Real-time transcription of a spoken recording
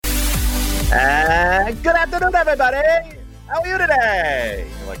Good afternoon, everybody. How are you today?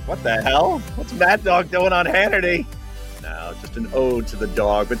 You're like, what the hell? What's Mad Dog doing on Hannity? No, just an ode to the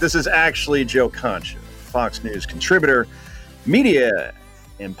dog. But this is actually Joe Concha, Fox News contributor, media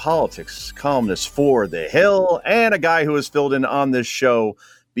and politics columnist for The Hill, and a guy who has filled in on this show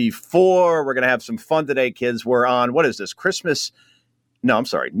before. We're going to have some fun today, kids. We're on, what is this,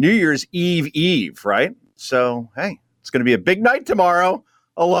 New Year's Eve, right? So, hey, it's going to be a big night tomorrow,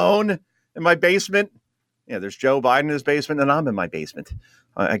 alone in my basement. Yeah, there's Joe Biden in his basement, and I'm in my basement.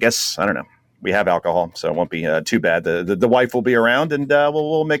 I guess, I don't know. We have alcohol, so it won't be too bad. The wife will be around, and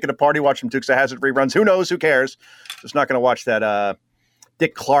we'll make it a party, watch some Dukes of Hazzard reruns. Who knows? Who cares? Just not going to watch that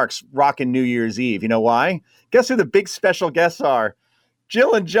Dick Clark's Rockin' New Year's Eve. You know why? Guess who the big special guests are?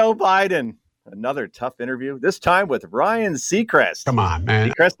 Jill and Joe Biden. Another tough interview, this time with Ryan Seacrest. Come on, man.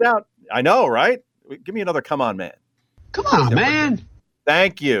 Seacrest out. I know, right? Give me another come on, man. Come on, man.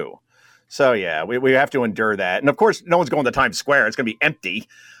 Thank you. So, yeah, we have to endure that. And, of course, no one's going to Times Square. It's going to be empty.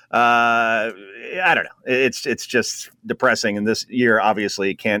 I don't know. It's just depressing. And this year,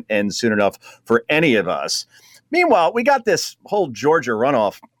 obviously, can't end soon enough for any of us. Meanwhile, we got this whole Georgia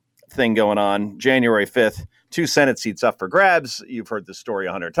runoff thing going on January 5th. 2 Senate seats up for grabs. You've heard this story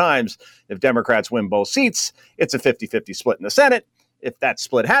 100 times. If Democrats win both seats, it's a 50-50 split in the Senate. If that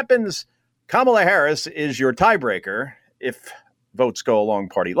split happens, Kamala Harris is your tiebreaker if votes go along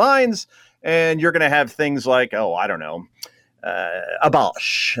party lines, and you're going to have things like,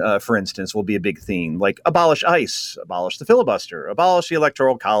 abolish, for instance, will be a big theme, like abolish ICE, abolish the filibuster, abolish the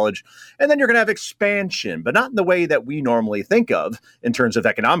Electoral College, and then you're going to have expansion, but not in the way that we normally think of in terms of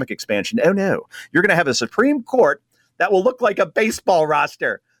economic expansion. Oh, no. You're going to have a Supreme Court that will look like a baseball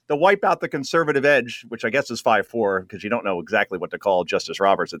roster to wipe out the conservative edge, which I guess is 5-4, because you don't know exactly what to call Justice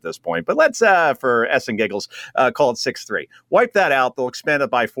Roberts at this point. But let's, for S and giggles, call it 6-3. Wipe that out. They'll expand it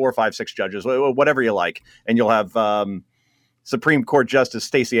by 4, 5, 6 judges, whatever you like. And you'll have Supreme Court Justice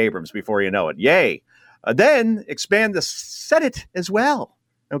Stacey Abrams before you know it. Yay. Then expand the Senate as well.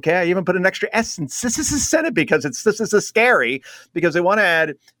 Okay, I even put an extra S in Senate because this is scary, because they want to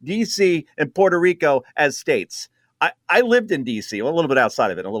add D.C. and Puerto Rico as states. I lived in D.C., a little bit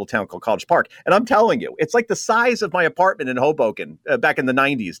outside of it, in a little town called College Park. And I'm telling you, it's like the size of my apartment in Hoboken back in the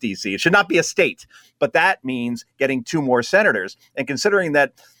 90s, D.C. It should not be a state. But that means getting 2 more senators. And considering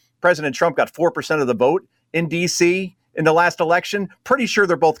that President Trump got 4% of the vote in D.C. in the last election, pretty sure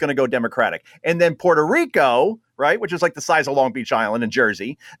they're both going to go Democratic. And then Puerto Rico, right, which is like the size of Long Beach Island and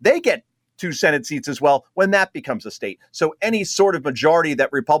Jersey, they get 2 Senate seats as well when that becomes a state. So any sort of majority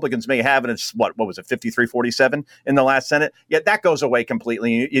that Republicans may have, and it's what was it, 53-47 in the last Senate? Yeah, that goes away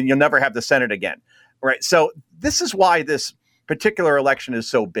completely. You'll never have the Senate again, right? So this is why this particular election is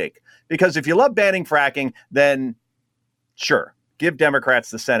so big. Because if you love banning fracking, then sure, give Democrats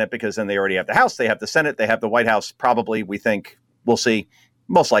the Senate, because then they already have the House, they have the Senate, they have the White House, probably, we think, we'll see,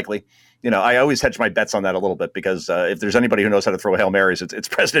 most likely. You know, I always hedge my bets on that a little bit, because if there's anybody who knows how to throw Hail Marys, it's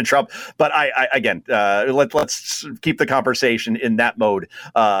President Trump. But let's keep the conversation in that mode,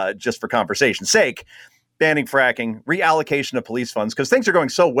 just for conversation's sake. Banning fracking, reallocation of police funds, because things are going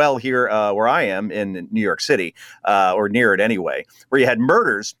so well here where I am in New York City, or near it anyway, where you had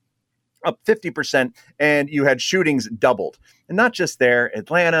murders up 50%, and you had shootings doubled. And not just there,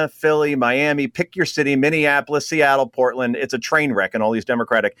 Atlanta, Philly, Miami, pick your city, Minneapolis, Seattle, Portland. It's a train wreck in all these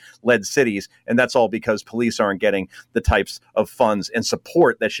Democratic-led cities, and that's all because police aren't getting the types of funds and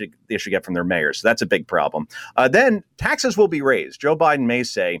support that they should get from their mayors. So that's a big problem. Then taxes will be raised. Joe Biden may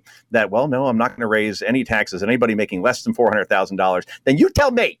say that, well, no, I'm not going to raise any taxes on anybody making less than $400,000. Then you tell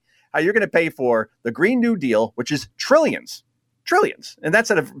me how you're going to pay for the Green New Deal, which is trillions. And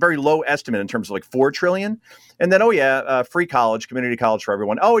that's at a very low estimate in terms of like 4 trillion. And then, free college, community college for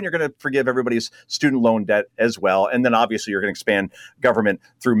everyone. Oh, and you're going to forgive everybody's student loan debt as well. And then obviously you're going to expand government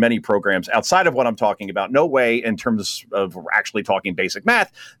through many programs outside of what I'm talking about. No way, in terms of actually talking basic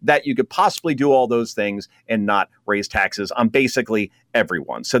math, that you could possibly do all those things and not raise taxes on basically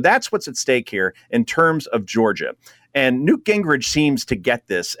everyone. So that's what's at stake here in terms of Georgia. And Newt Gingrich seems to get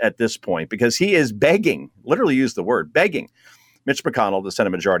this at this point, because he is begging, literally use the word, begging Mitch McConnell, the Senate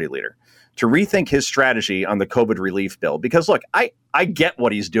Majority Leader, to rethink his strategy on the COVID relief bill. Because, look, I get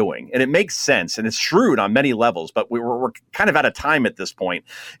what he's doing, and it makes sense, and it's shrewd on many levels, but we're kind of out of time at this point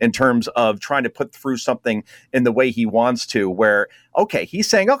in terms of trying to put through something in the way he wants to, where, okay, he's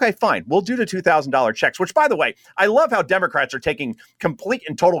saying, okay, fine, we'll do the $2,000 checks, which, by the way, I love how Democrats are taking complete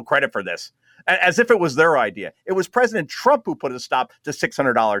and total credit for this, as if it was their idea. It was President Trump who put a stop to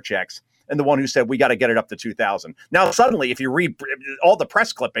 $600 checks. and the one who said, we got to get it up to 2,000. Now, suddenly, if you read all the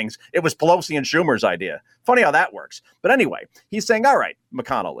press clippings, it was Pelosi and Schumer's idea. Funny how that works. But anyway, he's saying, all right,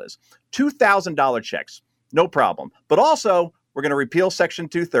 McConnell is $2,000 checks, no problem. But also, we're going to repeal Section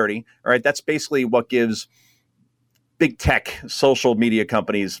 230. All right, that's basically what gives big tech social media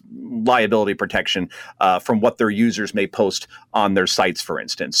companies liability protection from what their users may post on their sites, for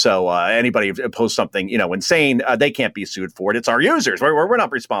instance. So anybody posts something, insane, they can't be sued for it. It's our users. We're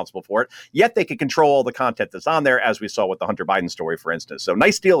not responsible for it. Yet they can control all the content that's on there, as we saw with the Hunter Biden story, for instance. So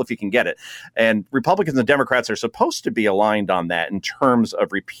nice deal if you can get it. And Republicans and Democrats are supposed to be aligned on that in terms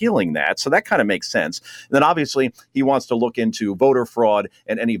of repealing that. So that kind of makes sense. And then obviously he wants to look into voter fraud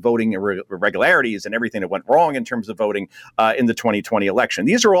and any voting irregularities and everything that went wrong in terms of voting in the 2020 election.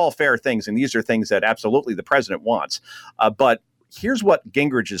 These are all fair things, and these are things that absolutely the president wants. But here's what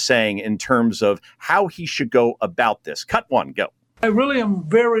Gingrich is saying in terms of how he should go about this. Cut one, go. I really am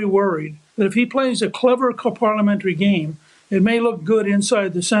very worried that if he plays a clever parliamentary game, it may look good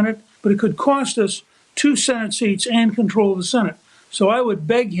inside the Senate, but it could cost us 2 Senate seats and control of the Senate. So I would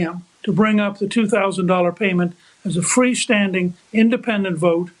beg him to bring up the $2,000 payment as a freestanding, independent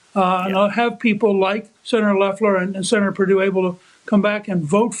vote. And I'll have people like Senator Loeffler and Senator Perdue able to come back and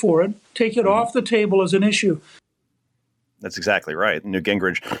vote for it, take it off the table as an issue. That's exactly right. Newt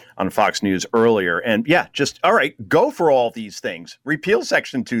Gingrich on Fox News earlier. And just, all right, go for all these things. Repeal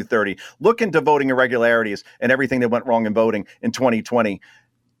Section 230. Look into voting irregularities and everything that went wrong in voting in 2020.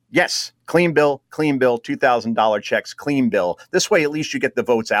 Yes, clean bill, $2,000 checks, clean bill. This way, at least you get the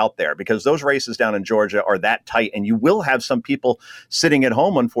votes out there, because those races down in Georgia are that tight. And you will have some people sitting at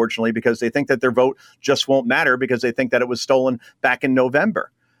home, unfortunately, because they think that their vote just won't matter because they think that it was stolen back in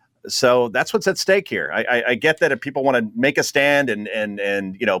November. So that's what's at stake here. I get that if people want to make a stand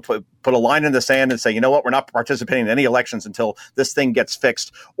and put a line in the sand and say, you know what, we're not participating in any elections until this thing gets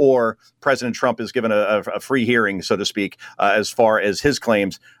fixed, or President Trump is given a free hearing, so to speak, as far as his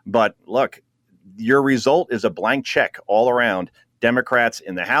claims. But look, your result is a blank check all around. Democrats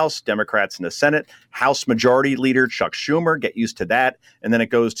in the House, Democrats in the Senate, House Majority Leader Chuck Schumer, get used to that. And then it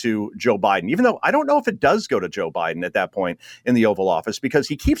goes to Joe Biden, even though I don't know if it does go to Joe Biden at that point in the Oval Office, because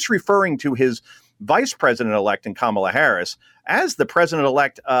he keeps referring to his vice president-elect in Kamala Harris as the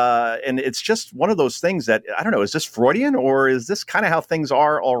president-elect. And it's just one of those things that, I don't know, is this Freudian, or is this kind of how things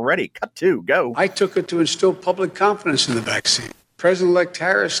are already? Cut two, go. I took it to instill public confidence in the vaccine. President-elect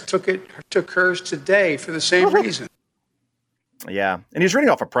Harris took hers today for the same reason. Yeah. And he's reading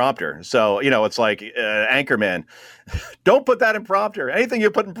off a prompter. So, it's like Anchorman. Don't put that in prompter. Anything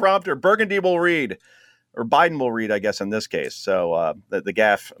you put in prompter, Burgundy will read, or Biden will read, I guess, in this case. So the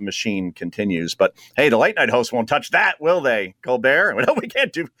gaffe machine continues. But hey, the late night hosts won't touch that, will they, Colbert? No, we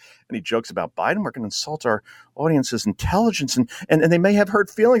can't do any jokes about Biden. We're going to insult our audience's intelligence, and they may have hurt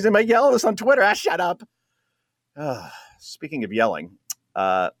feelings. They may yell at us on Twitter. Shut up. Speaking of yelling,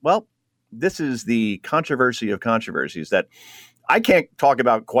 this is the controversy of controversies that I can't talk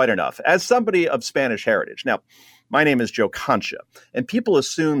about quite enough as somebody of Spanish heritage. Now, my name is Joe Concha, and people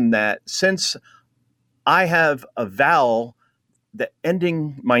assume that since I have a vowel that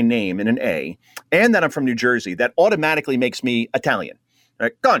ending my name in an A, and that I'm from New Jersey, that automatically makes me Italian.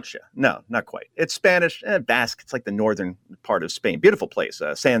 Right? Concha. No, not quite. It's Spanish, Basque. It's like the northern part of Spain. Beautiful place,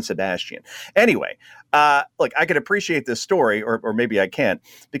 San Sebastian. Anyway, look, I could appreciate this story, or maybe I can't,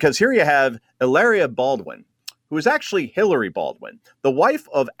 because here you have Hilaria Baldwin, who is actually Hillary Baldwin, the wife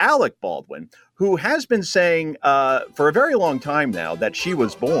of Alec Baldwin, who has been saying for a very long time now that she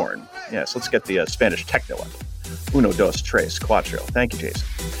was born. Yes, let's get the Spanish techno up. Uno, dos, tres, cuatro. Thank you, Jason.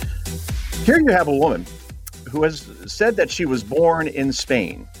 Here you have a woman who has said that she was born in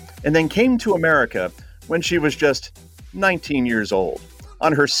Spain and then came to America when she was just 19 years old.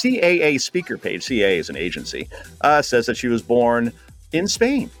 On her CAA speaker page, CAA is an agency, says that she was born in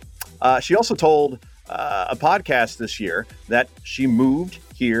Spain. She also told a podcast this year that she moved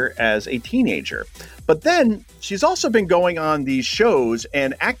here as a teenager. But then she's also been going on these shows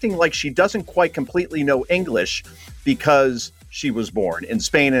and acting like she doesn't quite completely know English because she was born in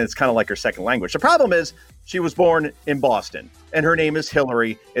Spain and it's kind of like her second language. The problem is she was born in Boston and her name is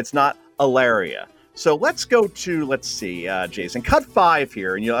Hillary. It's not Hilaria. So let's go to, let's see, Jason, cut 5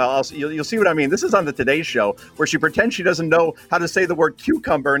 here, and you'll see what I mean. This is on the Today Show, where she pretends she doesn't know how to say the word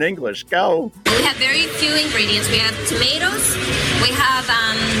cucumber in English. Go. We have very few ingredients. We have tomatoes. We have,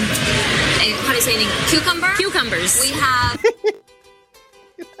 how do you say it? Cucumbers. We have...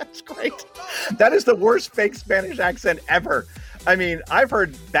 That's great. That is the worst fake Spanish accent ever. I mean, I've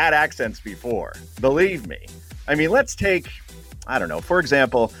heard bad accents before. Believe me. I mean, let's take I don't know, for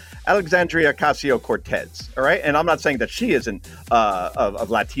example, Alexandria Ocasio-Cortez, all right? And I'm not saying that she isn't of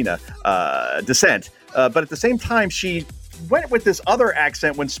Latina descent, but at the same time, she went with this other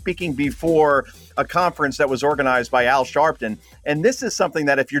accent when speaking before a conference that was organized by Al Sharpton. And this is something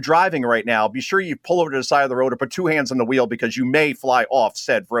that if you're driving right now, be sure you pull over to the side of the road or put two hands on the wheel because you may fly off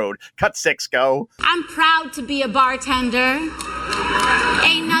said road. Cut 6, go. I'm proud to be a bartender.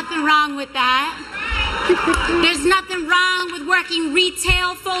 Ain't nothing wrong with that. There's nothing wrong with working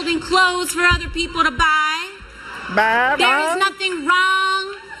retail, folding clothes for other people to buy. There is nothing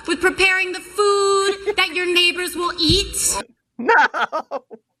wrong with preparing the food that your neighbors will eat. No.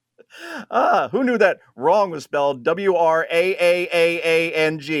 Who knew that wrong was spelled WRAAAANG?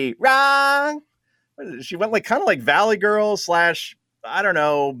 Wrong. She went like kind of like Valley Girl / I don't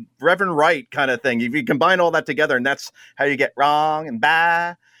know, Reverend Wright kind of thing. If you combine all that together, and that's how you get wrong and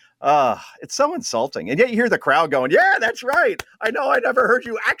bah. It's so insulting. And yet you hear the crowd going, yeah, that's right. I know I never heard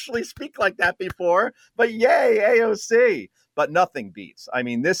you actually speak like that before, but yay, AOC. But nothing beats. I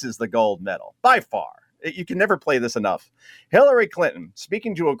mean, this is the gold medal by far. You can never play this enough. Hillary Clinton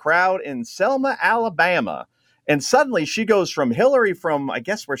speaking to a crowd in Selma, Alabama. And suddenly she goes from Hillary from, I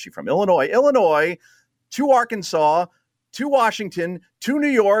guess, where's she from? Illinois to Arkansas, to Washington, to New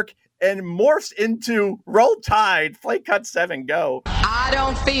York, and morphs into Roll Tide, play cut 7, go. I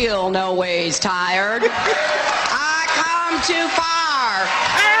don't feel no ways tired. I come too far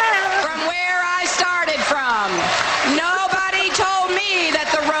from where I started from. Nobody told me that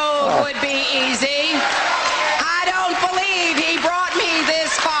the road would be easy. I don't believe he brought me this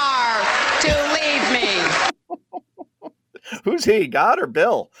far to leave me. Who's he, God or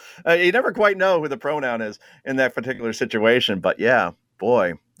Bill? You never quite know who the pronoun is in that particular situation, but yeah,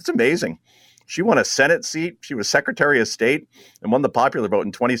 boy. It's amazing. She won a Senate seat. She was Secretary of State and won the popular vote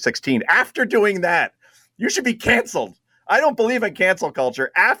in 2016. After doing that, you should be canceled. I don't believe in cancel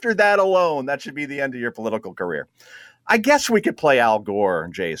culture. After that alone, that should be the end of your political career. I guess we could play Al Gore,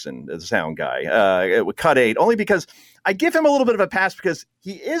 Jason, the sound guy, with cut 8, only because I give him a little bit of a pass because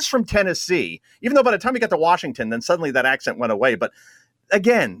he is from Tennessee, even though by the time he got to Washington, then suddenly that accent went away. But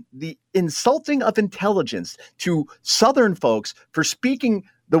again, the insulting of intelligence to Southern folks for speaking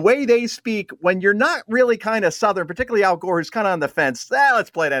the way they speak when you're not really kind of Southern, particularly Al Gore, who's kind of on the fence. Let's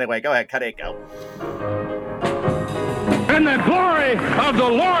play it anyway. Go ahead, cut 8, go. And the glory of the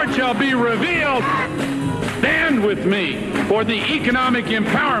Lord shall be revealed. Stand with me for the economic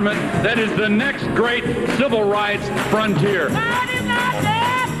empowerment that is the next great civil rights frontier.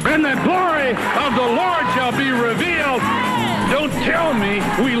 And the glory of the Lord shall be revealed. Don't tell me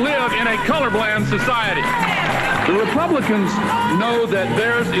we live in a colorblind society. The Republicans know that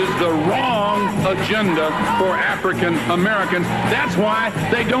theirs is the wrong agenda for African Americans. That's why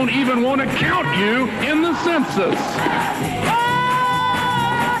they don't even want to count you in the census.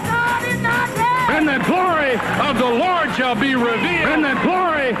 And the glory of the Lord shall be revealed. And the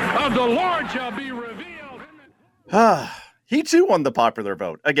glory of the Lord shall be revealed. He too won the popular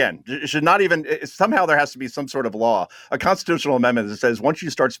vote. Again, it should not even, somehow there has to be some sort of law, a constitutional amendment that says once you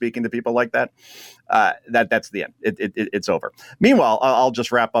start speaking to people like that, that's the end. It's over. Meanwhile, I'll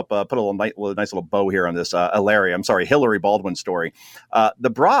just wrap up, put a nice little bow here on this Hillary Baldwin story. The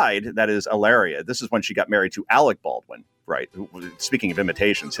bride, that is Ilaria, this is when she got married to Alec Baldwin, right? Speaking of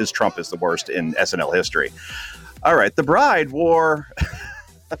imitations, his Trump is the worst in SNL history. All right, the bride wore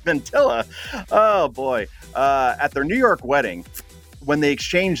a mantilla. Oh, boy. At their New York wedding, when they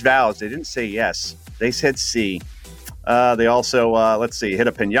exchanged vows, they didn't say yes. They said sí. They also, hit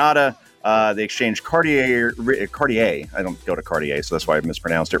a piñata. They exchanged Cartier. I don't go to Cartier, so that's why I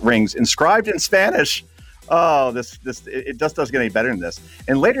mispronounced it. Rings inscribed in Spanish. Oh, it just doesn't get any better than this.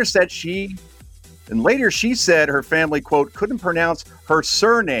 And later she said her family, quote, couldn't pronounce her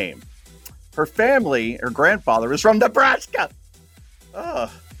surname. Her family, her grandfather was from Nebraska.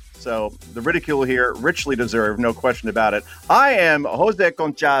 So the ridicule here, richly deserved, no question about it. I am Jose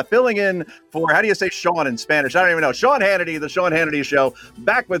Concha, filling in for, how do you say Sean in Spanish? I don't even know. Sean Hannity, the Sean Hannity Show.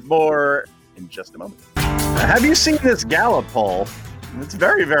 Back with more in just a moment. Have you seen this Gallup poll? It's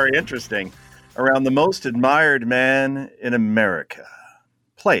very, very interesting. Around the most admired man in America.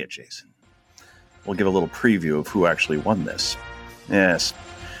 Play it, Jason. We'll give a little preview of who actually won this. Yes.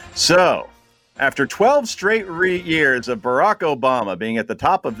 So, after 12 straight years of Barack Obama being at the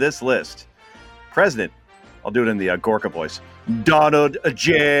top of this list, President, I'll do it in the Gorka voice, Donald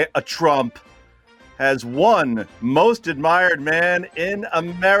J. Trump has won most admired man in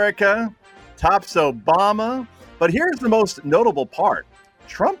America, tops Obama. But here's the most notable part.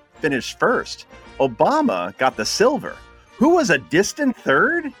 Trump finished first. Obama got the silver. Who was a distant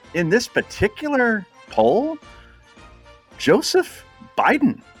third in this particular poll? Joseph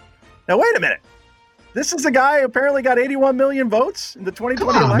Biden. Now, wait a minute. This is a guy who apparently got 81 million votes in the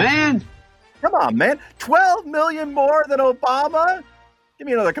 2020 election. Man. Come on, man. 12 million more than Obama? Give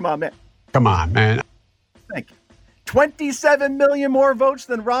me another come on, man. Come on, man. Thank you. 27 million more votes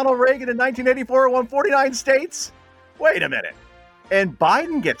than Ronald Reagan in 1984 won 49 states? Wait a minute. And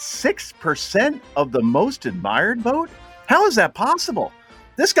Biden gets 6% of the most admired vote? How is that possible?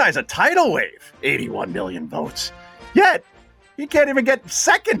 This guy's a tidal wave. 81 million votes. Yet, he can't even get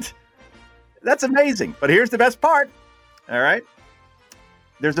second. That's amazing. But here's the best part. All right.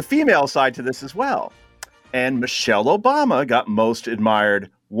 There's a female side to this as well. And Michelle Obama got most admired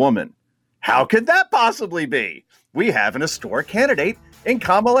woman. How could that possibly be? We have an historic candidate in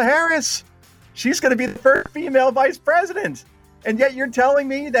Kamala Harris. She's going to be the first female vice president. And yet you're telling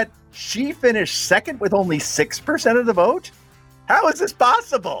me that she finished second with only 6% of the vote? How is this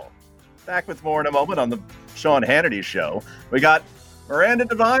possible? Back with more in a moment on the Sean Hannity Show. We got Miranda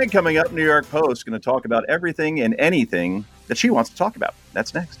Devine coming up, New York Post, going to talk about everything and anything that she wants to talk about.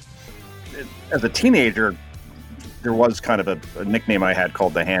 That's next. As a teenager, there was kind of a nickname I had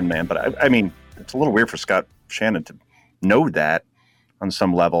called the Handman, but I mean, it's a little weird for Scott Shannon to know that on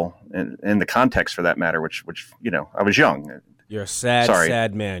some level, in the context for that matter, which I was young. You're a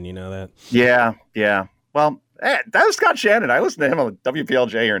sad man, you know that? Yeah. Well, that was Scott Shannon. I listened to him on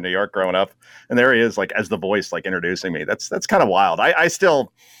WPLJ here in New York growing up, and there he is, like, as the voice, like, introducing me. That's kind of wild. I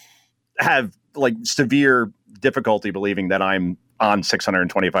still have, like, severe difficulty believing that I'm on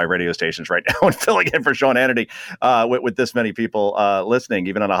 625 radio stations right now and filling in for Sean Hannity with this many people listening,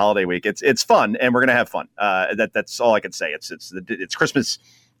 even on a holiday week. It's fun, and we're gonna have fun. That's all I can say. It's Christmas.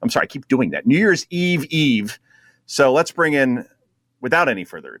 I'm sorry, I keep doing that. New Year's Eve. So let's bring in, without any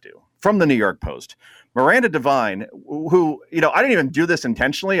further ado, from the New York Post, Miranda Devine, who, I didn't even do this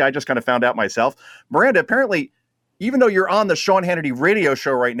intentionally. I just kind of found out myself. Miranda, apparently, even though you're on the Sean Hannity radio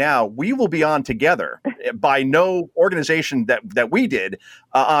show right now, we will be on together by no organization that we did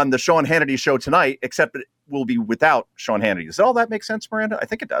on the Sean Hannity show tonight, except it will be without Sean Hannity. Does all that make sense, Miranda? I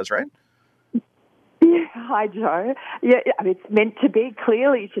think it does, right? Yeah, hi, Joe. Yeah, I mean, it's meant to be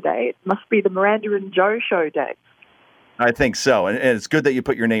clearly today. It must be the Miranda and Joe show day. I think so. And it's good that you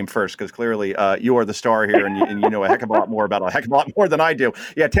put your name first, because clearly you are the star here, and you know a heck of a lot more about a heck of a lot more than I do.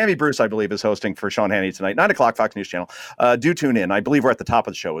 Yeah, Tammy Bruce, I believe, is hosting for Sean Hannity tonight, 9 o'clock, Fox News Channel. Do tune in. I believe we're at the top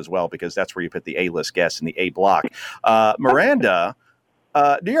of the show as well, because that's where you put the A-list guests in the A block. Miranda,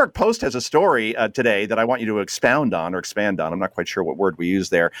 New York Post has a story today that I want you to expand on. I'm not quite sure what word we use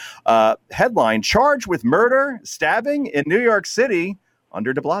there. Headline, charged with murder, stabbing in New York City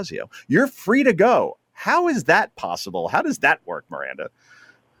under de Blasio. You're free to go. How is that possible? How does that work, Miranda?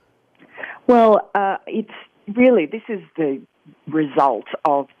 Well, this is the result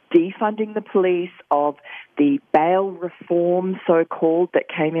of defunding the police, of the bail reform, so-called, that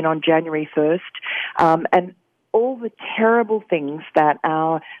came in on January 1st, and all the terrible things that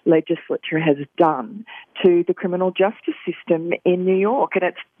our legislature has done to the criminal justice system in New York. And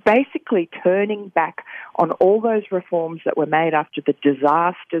it's basically turning back on all those reforms that were made after the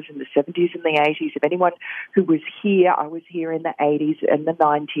disasters in the 70s and the 80s. If anyone who was here, I was here in the 80s and the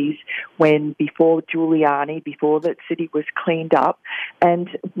 90s before Giuliani, before that city was cleaned up. And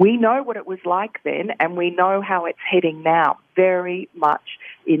we know what it was like then, and we know how it's heading now, very much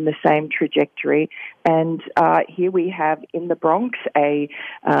in the same trajectory. And here we have in the Bronx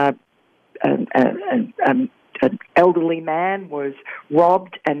an elderly man was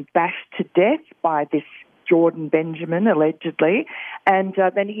robbed and bashed to death by this Jordan Benjamin, allegedly, and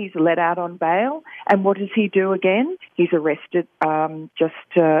then he's let out on bail. And what does he do again? He's arrested just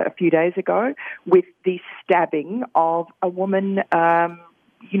a few days ago with the stabbing of a woman, and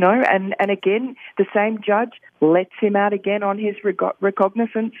again, the same judge lets him out again on his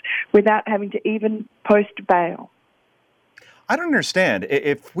recognizance without having to even post bail. I don't understand.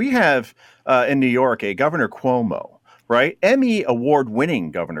 If we have in New York a Governor Cuomo, right? Emmy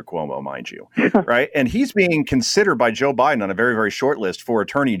award-winning Governor Cuomo, mind you, right? And he's being considered by Joe Biden on a very, very short list for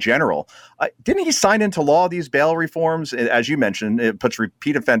Attorney General. Didn't he sign into law these bail reforms? As you mentioned, it puts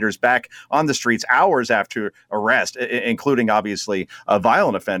repeat offenders back on the streets hours after arrest, including, obviously,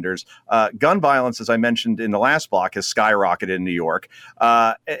 violent offenders. Gun violence, as I mentioned in the last block, has skyrocketed in New York.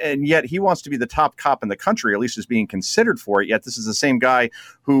 And yet he wants to be the top cop in the country, or at least is being considered for it. Yet this is the same guy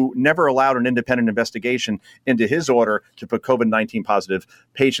who never allowed an independent investigation into his order to put COVID-19 positive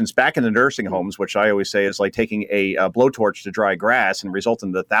patients back in the nursing homes, which I always say is like taking a blowtorch to dry grass and result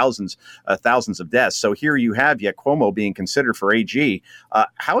in the thousands of deaths. So here you have yet Cuomo being considered for AG.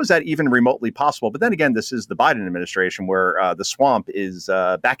 How is that even remotely possible? But then again, this is the Biden administration where the swamp is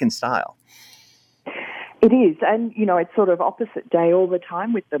back in style. It is, and it's sort of opposite day all the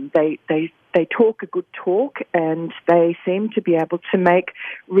time with them. They talk a good talk, and they seem to be able to make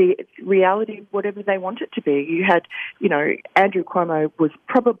reality whatever they want it to be. You had, Andrew Cuomo was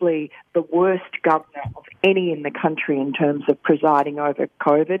probably the worst governor of any in the country in terms of presiding over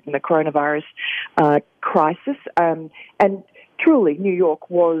COVID and the coronavirus crisis, and truly, New York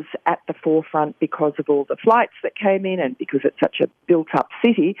was at the forefront because of all the flights that came in and because it's such a built-up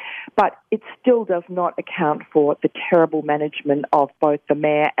city, but it still does not account for the terrible management of both the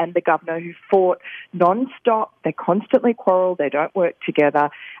mayor and the governor, who fought non-stop. They constantly quarrel, they don't work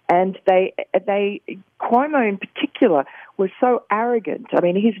together, and Cuomo in particular was so arrogant. I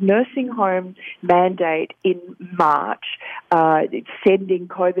mean, his nursing home mandate in March, sending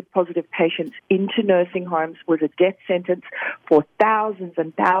COVID-positive patients into nursing homes, was a death sentence for thousands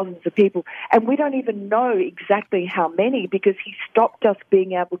and thousands of people. And we don't even know exactly how many, because he stopped us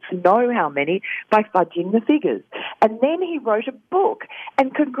being able to know how many by fudging the figures. And then he wrote a book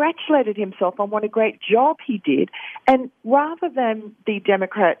and congratulated himself on what a great job he did. And rather than the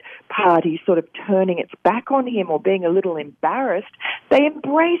Democrat Party sort of turning its back on him or being a little embarrassed, they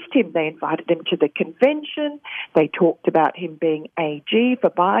embraced him. They invited him to the convention. They talked about him being AG for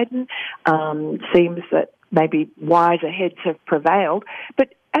Biden. Seems that maybe wiser heads have prevailed.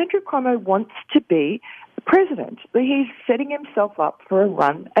 But Andrew Cuomo wants to be president. He's setting himself up for a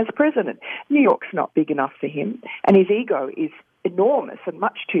run as president. New York's not big enough for him, and his ego is enormous and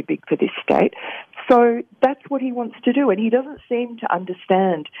much too big for this state. So that's what he wants to do, and he doesn't seem to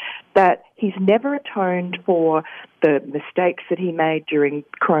understand that he's never atoned for the mistakes that he made during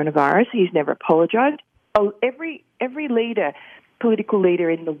coronavirus. He's never apologized. Every political leader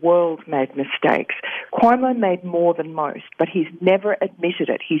in the world made mistakes. Cuomo made more than most, but he's never admitted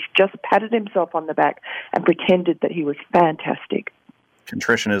it. He's just patted himself on the back and pretended that he was fantastic.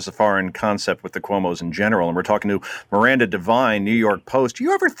 Contrition is a foreign concept with the Cuomos in general, and we're talking to Miranda Devine, New York Post. Do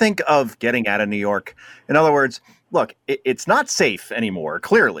you ever think of getting out of New York? In other words, look, it's not safe anymore,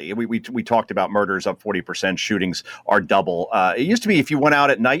 clearly. We talked about murders up 40%, shootings are double. It used to be if you went out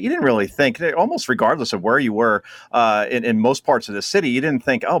at night, you didn't really think, almost regardless of where you were in most parts of the city, you didn't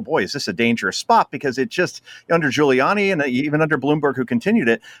think, oh boy, is this a dangerous spot? Because it just, under Giuliani and even under Bloomberg, who continued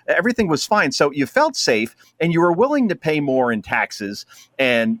it, everything was fine. So you felt safe, and you were willing to pay more in taxes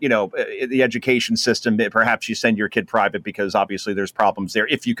and, the education system. Perhaps you send your kid private because obviously there's problems there,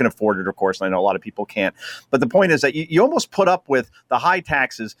 if you can afford it, of course. And I know a lot of people can't. But the point is that you almost put up with the high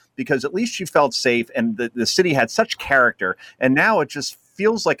taxes because at least you felt safe, and the city had such character. And now it just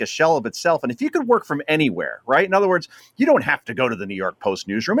feels like a shell of itself. And if you could work from anywhere, right? In other words, you don't have to go to the New York Post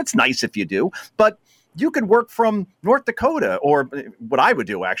newsroom. It's nice if you do, but you could work from North Dakota, or what I would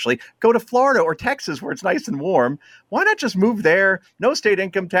do actually, go to Florida or Texas where it's nice and warm. Why not just move there, no state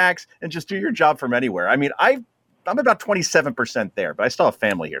income tax, and just do your job from anywhere? I mean, I'm about 27% there, but I still have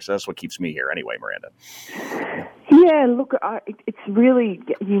family here, so that's what keeps me here anyway, Miranda. Yeah, look, it's really,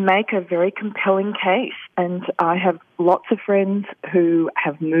 you make a very compelling case, and I have lots of friends who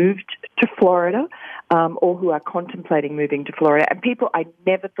have moved to Florida or who are contemplating moving to Florida, and people I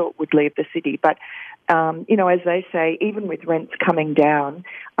never thought would leave the city. But, as they say, even with rents coming down,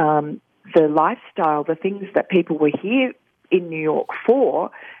 the lifestyle, the things that people were here in New York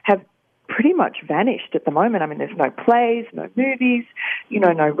for have pretty much vanished at the moment. I mean, there's no plays, no movies,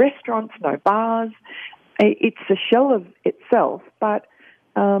 no restaurants, no bars. It's a shell of itself. But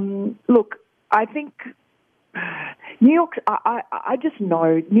look, I think New York, I just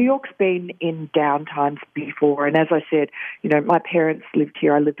know New York's been in downtimes before. And as I said, my parents lived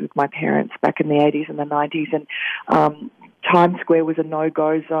here. I lived with my parents back in the 80s and the 90s. And Times Square was a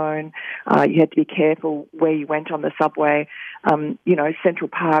no-go zone. You had to be careful where you went on the subway. Central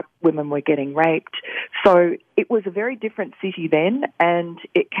Park, women were getting raped. So it was a very different city then, and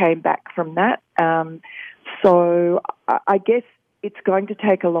it came back from that. So I guess it's going to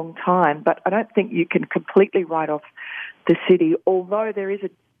take a long time, but I don't think you can completely write off the city, although there is a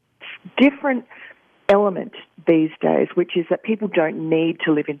different element these days, which is that people don't need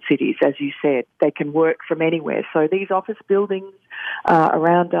to live in cities, as you said. They can work from anywhere. So these office buildings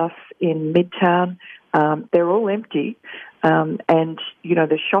around us in Midtown, they're all empty. And,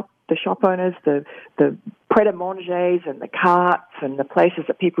 the shop owners, the pret-a-manger's and the carts and the places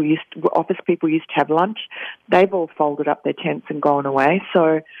that office people used to have lunch, they've all folded up their tents and gone away.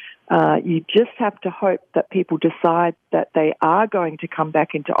 So you just have to hope that people decide that they are going to come back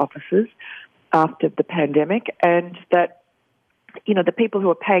into offices after the pandemic, and that the people who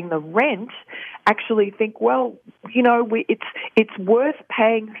are paying the rent actually think, well, it's worth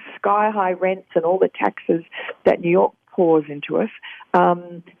paying sky-high rents and all the taxes that New York pours into us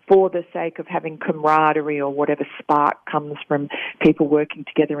for the sake of having camaraderie or whatever spark comes from people working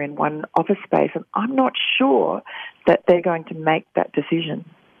together in one office space. And I'm not sure that they're going to make that decision.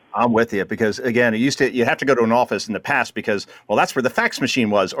 I'm with you because, again, you have to go to an office in the past because, well, that's where the fax machine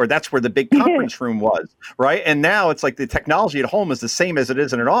was or that's where the big conference room was, right? And now it's like the technology at home is the same as it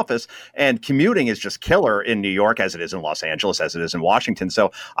is in an office, and commuting is just killer in New York as it is in Los Angeles, as it is in Washington.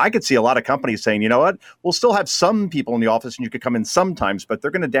 So I could see a lot of companies saying, you know what, we'll still have some people in the office and you could come in sometimes, but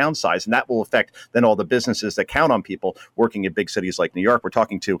they're going to downsize, and that will affect then all the businesses that count on people working in big cities like New York. We're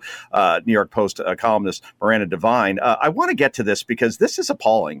talking to New York Post columnist Miranda Devine. I want to get to this because this is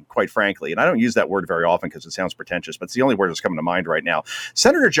appalling, quite frankly. And I don't use that word very often because it sounds pretentious, but it's the only word that's coming to mind right now.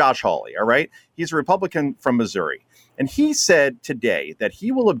 Senator Josh Hawley, all right? He's a Republican from Missouri. And he said today that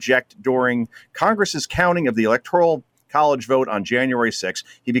he will object during Congress's counting of the Electoral College vote on January 6th.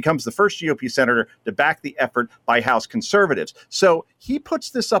 He becomes the first GOP senator to back the effort by House conservatives. So he puts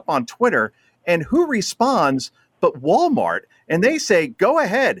this up on Twitter, and who responds but Walmart? And they say, go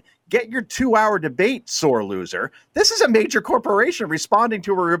ahead. Get your 2-hour debate, sore loser. This is a major corporation responding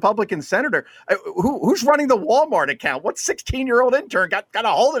to a Republican senator. Who's running the Walmart account? What 16-year-old intern got a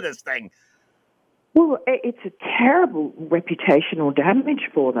hold of this thing? Well, it's a terrible reputational damage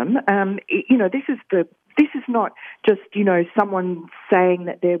for them. This is not just, someone saying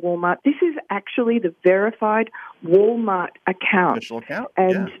that they're Walmart. This is actually the verified Walmart account. Official account,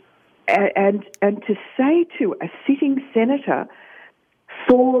 and to say to a sitting senator,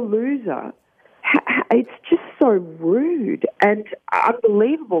 sore loser, it's just so rude and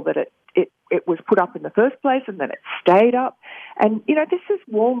unbelievable that it was put up in the first place and then it stayed up. And, this is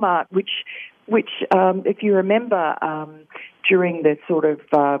Walmart, which if you remember, during the sort of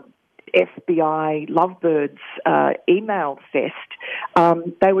FBI lovebirds email fest,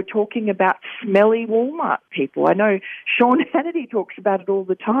 they were talking about smelly Walmart people. I know Sean Hannity talks about it all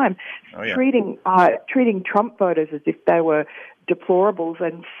the time, treating Trump voters as if they were deplorables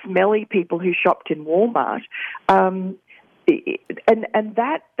and smelly people who shopped in Walmart. And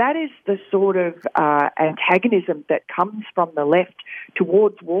that is the sort of antagonism that comes from the left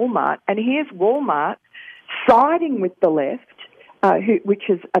towards Walmart. And here's Walmart siding with the left, which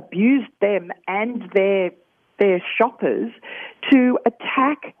has abused them and their shoppers, to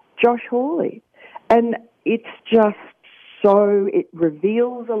attack Josh Hawley. And it's just it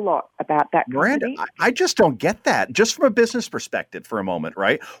reveals a lot about that Miranda, company. I just don't get that. Just from a business perspective for a moment,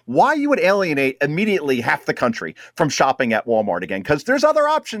 right? Why you would alienate immediately half the country from shopping at Walmart again? Because there's other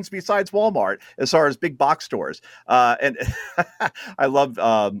options besides Walmart as far as big box stores. And I love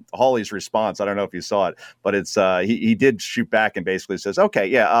Hawley's response. I don't know if you saw it, but it's he did shoot back and basically says, "Okay,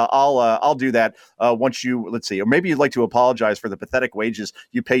 yeah, I'll do that once you, let's see, or maybe you'd like to apologize for the pathetic wages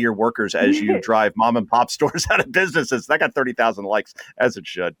you pay your workers as you drive mom and pop stores out of businesses." That got 30,000 likes, as it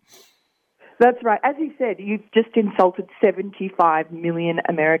should. That's right. As you said, you've just insulted 75 million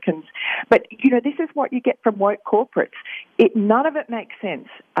Americans. But, this is what you get from woke corporates. None of it makes sense.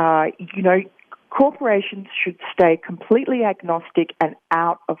 Corporations should stay completely agnostic and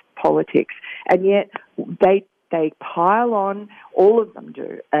out of politics. And yet they pile on, all of them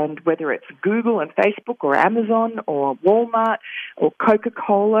do. And whether it's Google and Facebook or Amazon or Walmart or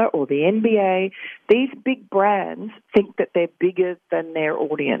Coca-Cola or the NBA, these big brands think that they're bigger than their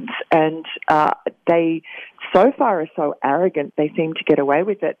audience. And they so far are so arrogant, they seem to get away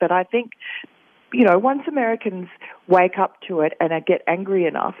with it. But I think, once Americans wake up to it and get angry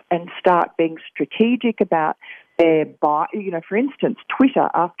enough and start being strategic about for instance, Twitter,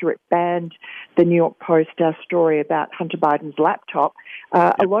 after it banned the New York Post story about Hunter Biden's laptop,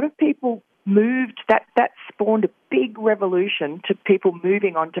 a lot of people moved, that spawned a big revolution to people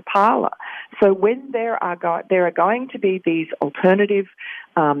moving on to Parler. So when there are going to be these alternative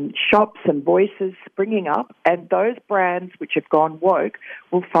shops and voices springing up, and those brands which have gone woke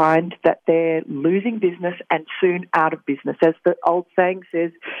will find that they're losing business and soon out of business. As the old saying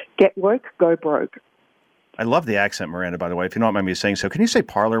says, get woke, go broke. I love the accent, Miranda, by the way, if you don't mind me saying so. Can you say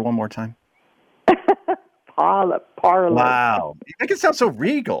parlor one more time? Parlor. Wow. You make it sound so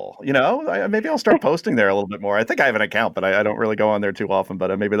regal, Maybe I'll start posting there a little bit more. I think I have an account, but I don't really go on there too often,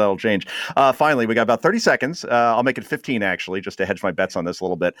 but maybe that'll change. Finally, we got about 30 seconds. I'll make it 15, actually, just to hedge my bets on this a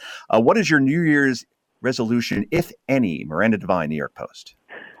little bit. What is your New Year's resolution, if any? Miranda Devine, New York Post.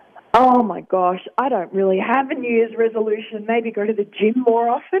 Oh, my gosh. I don't really have a New Year's resolution. Maybe go to the gym more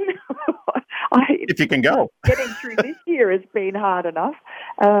often. If you can go. Getting through this year has been hard enough.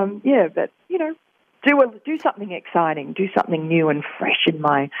 But, do something exciting, do something new and fresh in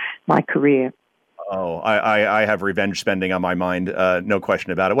my career. Oh, I have revenge spending on my mind, no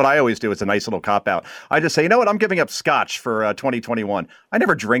question about it. What I always do is a nice little cop-out. I just say, you know what, I'm giving up scotch for 2021. I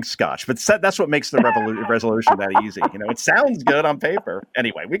never drink scotch, but that's what makes the resolution that easy. It sounds good on paper.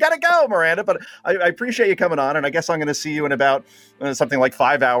 Anyway, we got to go, Miranda, but I appreciate you coming on, and I guess I'm going to see you in about something like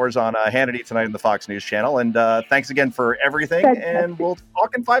 5 hours on Hannity tonight in the Fox News channel. And thanks again for everything, and we'll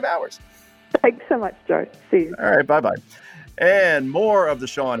talk in 5 hours. Thanks so much, Joe. See you. All right, bye-bye. And more of the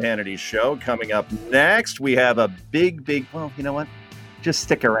Sean Hannity Show coming up next. We have a big, well, you know what? Just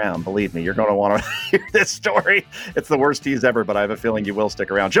stick around. Believe me, you're going to want to hear this story. It's the worst tease ever, but I have a feeling you will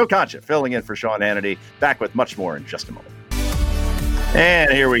stick around. Joe Concha filling in for Sean Hannity. Back with much more in just a moment.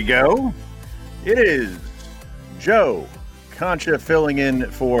 And here we go. It is Joe Concha filling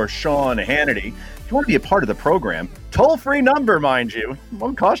in for Sean Hannity. If you want to be a part of the program, toll-free number, mind you. It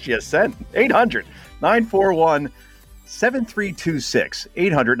won't cost you a cent. 800-941-7326.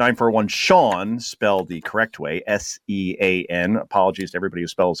 800-941-SEAN, spelled the correct way, S-E-A-N. Apologies to everybody who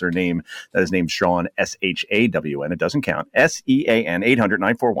spells their name. That is named Sean, S-H-A-W-N. It doesn't count. S-E-A-N,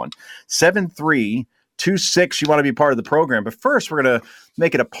 800-941-7326. You want to be part of the program. But first, we're going to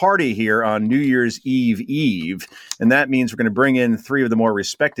make it a party here on New Year's Eve. And that means we're going to bring in three of the more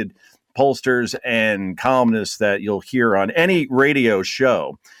respected pollsters and columnists that you'll hear on any radio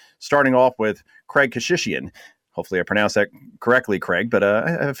show, starting off with Craig Kashishian. Hopefully I pronounced that correctly, Craig, but I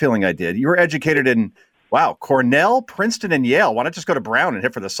have a feeling I did. You were educated in, Cornell, Princeton, and Yale. Why not just go to Brown and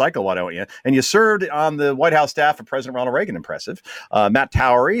hit for the cycle, why don't you? And you served on the White House staff of President Ronald Reagan. Impressive. Matt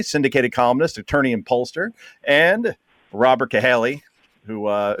Towery, syndicated columnist, attorney, and pollster. And Robert Cahaly, who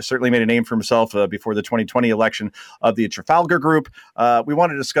certainly made a name for himself before the 2020 election of the Trafalgar Group. We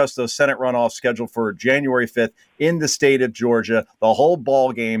want to discuss those Senate runoffs scheduled for January 5th in the state of Georgia, the whole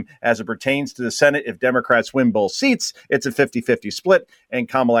ball game as it pertains to the Senate. If Democrats win both seats, it's a 50-50 split, and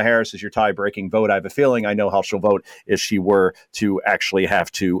Kamala Harris is your tie-breaking vote. I have a feeling I know how she'll vote if she were to actually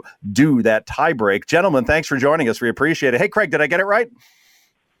have to do that tie-break. Gentlemen, thanks for joining us. We appreciate it. Hey, Craig, did I get it right?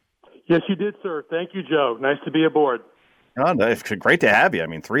 Yes, you did, sir. Thank you, Joe. Nice to be aboard. Oh, it's great to have you. I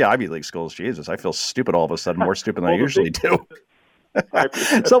mean, 3 Ivy League schools. Jesus, I feel stupid all of a sudden, more stupid than I usually do. I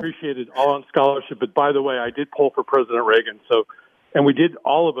appreciate it all on scholarship. But by the way, I did poll for President Reagan. And we did,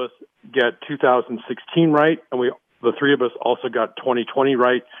 all of us, get 2016 right. And the three of us also got 2020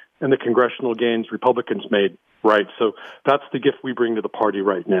 right. And the congressional gains Republicans made right. So that's the gift we bring to the party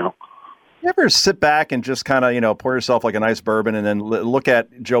right now. You ever sit back and just kind of, pour yourself like a nice bourbon and then look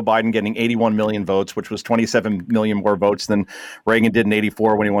at Joe Biden getting 81 million votes, which was 27 million more votes than Reagan did in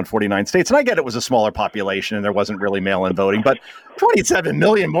 84 when he won 49 states. And I get it was a smaller population and there wasn't really mail-in voting, but 27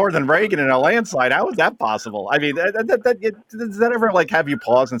 million more than Reagan in a landslide. How is that possible? I mean, does that ever have you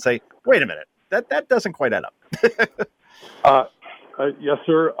pause and say, wait a minute, that doesn't quite add up? Yes,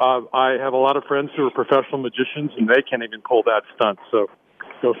 sir. I have a lot of friends who are professional magicians and they can't even pull that stunt. So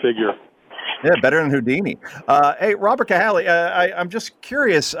go figure. Yeah, better than Houdini. Hey, Robert Cahaly, I'm just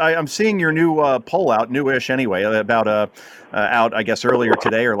curious. I'm seeing your new poll out, newish anyway, about out, I guess, earlier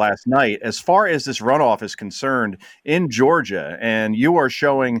today or last night. As far as this runoff is concerned in Georgia, and you are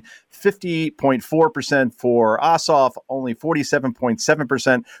showing 50.4% for Ossoff, only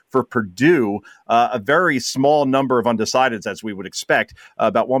 47.7% for Perdue, a very small number of undecideds, as we would expect,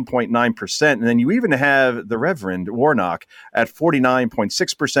 about 1.9%. And then you even have the Reverend Warnock at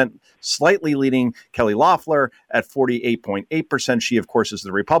 49.6%, slightly leading Kelly Loeffler at 48.8%. She, of course, is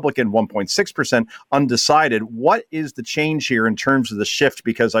the Republican, 1.6% undecided. What is the change here in terms of the shift?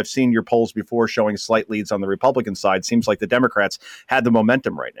 Because I've seen your polls before showing slight leads on the Republican side. Seems like the Democrats had the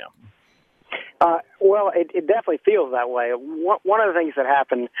momentum right now. Well, it definitely feels that way. One of the things that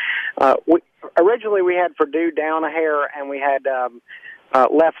happened, originally we had Perdue down a hair, and we had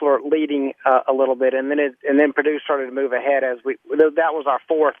Loeffler leading a little bit, and then Perdue started to move ahead as that was our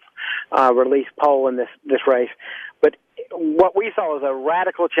fourth release poll in this race. But what we saw was a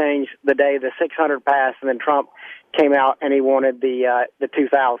radical change the day the 600 passed, and then Trump came out and he wanted the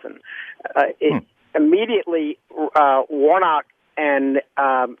 2,000. Immediately, Warnock and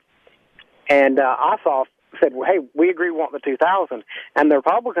Ossoff said, well, hey, we agree we want the 2,000. And the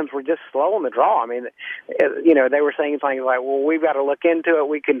Republicans were just slow on the draw. I mean, they were saying things like, well, we've got to look into it.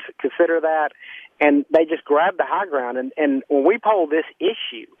 We can consider that. And they just grabbed the high ground. And when we polled this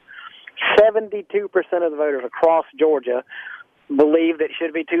issue, 72% of the voters across Georgia believe that it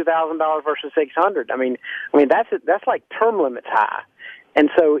should be $2,000 versus $600. I mean, that's like term limits high. And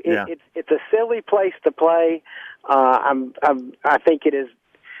so it's a silly place to play. I think it is.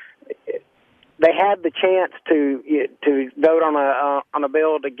 They had the chance to vote on a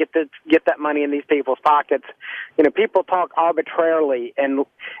bill to get that money in these people's pockets. People talk arbitrarily and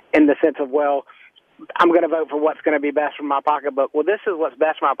in the sense of, well, I'm going to vote for what's going to be best for my pocketbook. Well, this is what's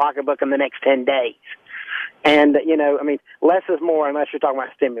best for my pocketbook in the next 10 days. And, less is more unless you're talking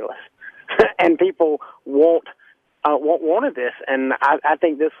about stimulus. And people wanted this, and I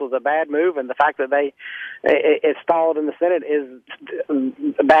think this was a bad move, and the fact that it stalled in the Senate is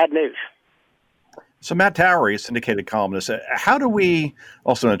bad news. So Matt Towery, syndicated columnist, how do we,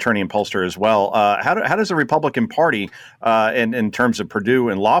 also an attorney and pollster as well, how does the Republican Party, in terms of Perdue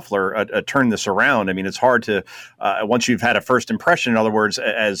and Loeffler, turn this around? I mean, it's hard to, once you've had a first impression, in other words,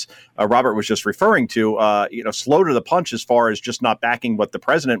 as Robert was just referring to, slow to the punch as far as just not backing what the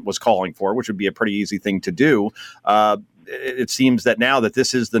president was calling for, which would be a pretty easy thing to do. It seems that now that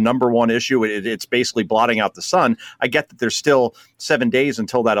this is the number one issue, it's basically blotting out the sun. I get that there's still 7 days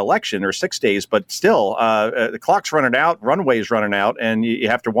until that election, or 6 days, but still, the clock's running out, runway's running out, and you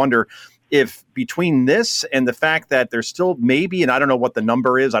have to wonder if between this and the fact that there's still maybe, and I don't know what the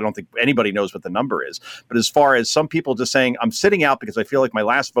number is, I don't think anybody knows what the number is, but as far as some people just saying, I'm sitting out because I feel like my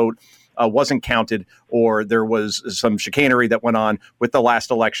last vote wasn't counted, or there was some chicanery that went on with the last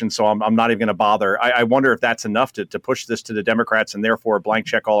election, so I'm not even going to bother. I wonder if that's enough to push this to the Democrats, and therefore a blank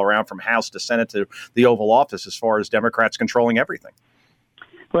check all around from House to Senate to the Oval Office as far as Democrats controlling everything.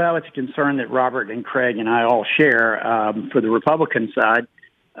 Well, it's a concern that Robert and Craig and I all share. For the Republican side,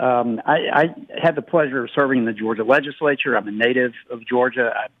 I had the pleasure of serving in the Georgia legislature. I'm a native of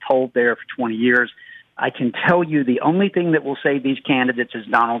Georgia. I've polled there for 20 years. I can tell you the only thing that will save these candidates is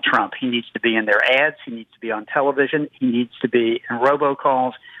Donald Trump. He needs to be in their ads. He needs to be on television. He needs to be in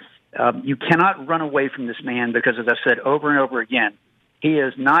robocalls. You cannot run away from this man because, as I've said over and over again, he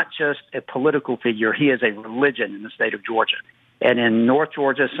is not just a political figure. He is a religion in the state of Georgia. And in North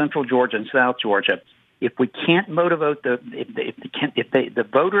Georgia, Central Georgia, and South Georgia, if we can't motivate the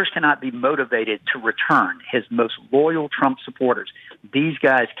voters cannot be motivated to return his most loyal Trump supporters, these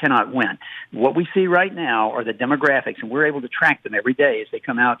guys cannot win. What we see right now are the demographics, and we're able to track them every day as they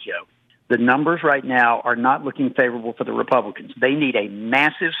come out, Joe. The numbers right now are not looking favorable for the Republicans. They need a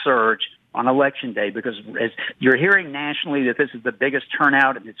massive surge on Election Day because as you're hearing nationally that this is the biggest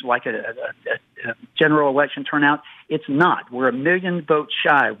turnout and it's like a general election turnout, it's not. We're 1 million votes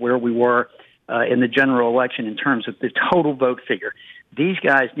shy of where we were in the general election in terms of the total vote figure. These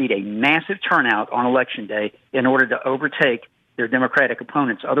guys need a massive turnout on Election Day in order to overtake their Democratic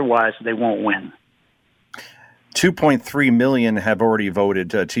opponents. Otherwise, they won't win. 2.3 million have already voted,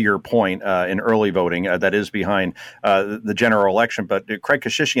 to your point, in early voting. That is behind the general election. But Craig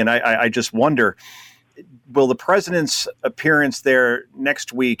Kashishian, I just wonder, will the president's appearance there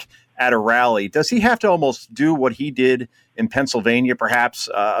next week at a rally, does he have to almost do what he did in Pennsylvania, perhaps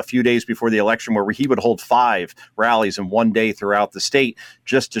a few days before the election, where he would hold 5 rallies in one day throughout the state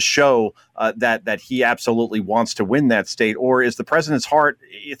just to show that he absolutely wants to win that state? Or is the president's heart,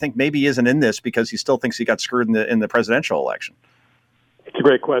 you think, maybe isn't in this because he still thinks he got screwed in the presidential election? It's a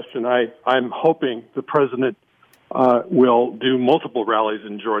great question. I'm hoping the president will do multiple rallies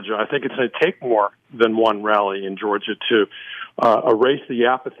in Georgia. I think it's going to take more than one rally in Georgia to erase the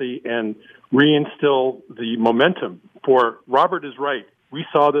apathy and reinstill the momentum. For Robert is right. We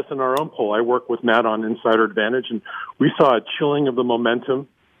saw this in our own poll. I work with Matt on Insider Advantage, and we saw a chilling of the momentum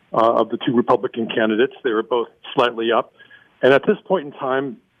of the two Republican candidates. They were both slightly up. And at this point in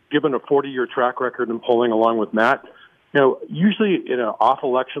time, given a 40-year track record in polling along with Matt, usually in an off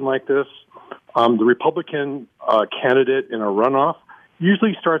election like this, the Republican candidate in a runoff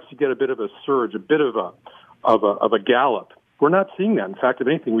usually starts to get a bit of a surge, a bit of a gallop. We're not seeing that. In fact, if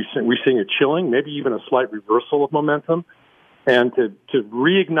anything, we're seeing a chilling, maybe even a slight reversal of momentum. And to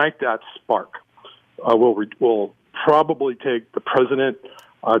reignite that spark will probably take the president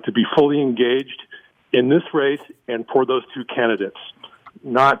to be fully engaged in this race and for those two candidates,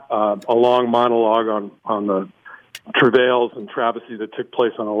 not a long monologue on the travails and travesty that took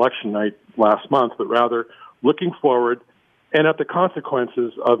place on election night last month, but rather looking forward and at the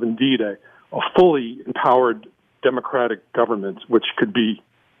consequences of indeed a fully empowered democratic government, which could be,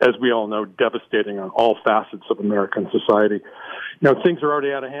 as we all know, devastating on all facets of American society. Things are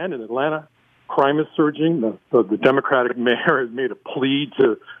already out of hand in Atlanta. Crime is surging. The Democratic mayor has made a plea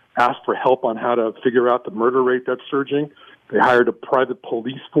to ask for help on how to figure out the murder rate that's surging. They hired a private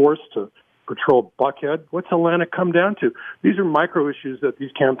police force to patrol Buckhead. What's Atlanta come down to? These are micro issues that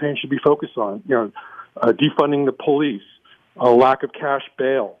these campaigns should be focused on. Defunding the police, a lack of cash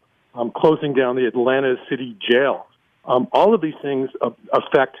bail, closing down the Atlanta City Jail. All of these things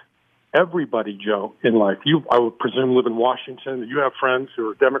affect everybody, Joe, in life. I would presume, live in Washington. You have friends who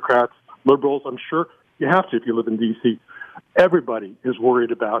are Democrats, liberals. I'm sure you have to if you live in D.C. Everybody is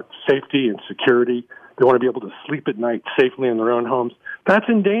worried about safety and security. They want to be able to sleep at night safely in their own homes. That's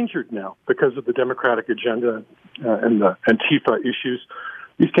endangered now because of the Democratic agenda and the Antifa issues.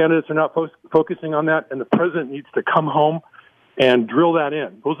 These candidates are not focusing on that, and the president needs to come home and drill that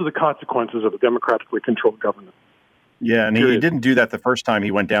in. Those are the consequences of a democratically controlled government. Yeah, and he didn't do that the first time he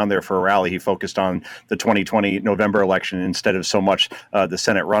went down there for a rally. He focused on the 2020 November election instead of so much the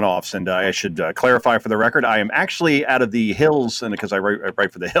Senate runoffs. And I should clarify for the record, I am actually out of the Hills, and because I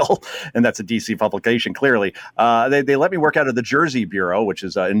write for The Hill, and that's a D.C. publication, clearly. They let me work out of the Jersey Bureau, which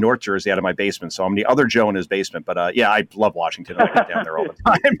is in North Jersey, out of my basement. So I'm the other Joe in his basement. But yeah, I love Washington. I get down there all the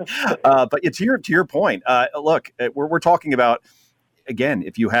time. But to your point, look, we're talking about, again,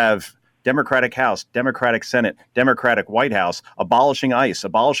 if you have Democratic House, Democratic Senate, Democratic White House, abolishing ICE,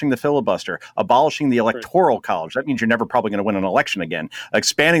 abolishing the filibuster, abolishing the Electoral College. That means you're never probably going to win an election again.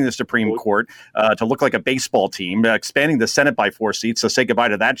 Expanding the Supreme Court to look like a baseball team, expanding the Senate by 4 seats, so say goodbye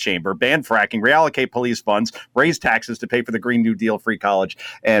to that chamber, ban fracking, reallocate police funds, raise taxes to pay for the Green New Deal, free college,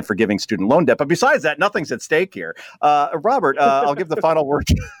 and forgiving student loan debt. But besides that, nothing's at stake here. Robert, I'll give the final word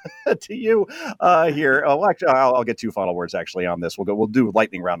to you here. Well, actually, I'll get 2 final words actually on this. We'll do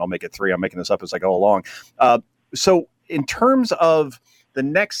lightning round. I'll make it 3. I'm making this up as I go along. So in terms of the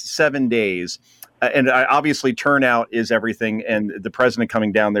next 7 days, and obviously turnout is everything, and the president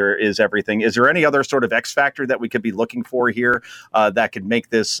coming down there is everything. Is there any other sort of X factor that we could be looking for here that could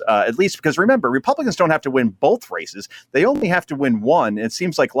make this, at least, because remember, Republicans don't have to win both races. They only have to win one. It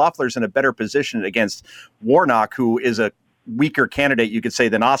seems like Loeffler's in a better position against Warnock, who is a weaker candidate, you could say,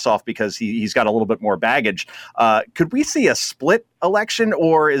 than Ossoff because he's got a little bit more baggage. Could we see a split election,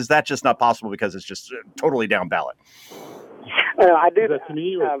 or is that just not possible because it's just totally down ballot? I do. Is that to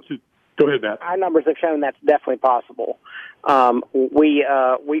me? Go ahead, Matt. Our numbers have shown that's definitely possible. We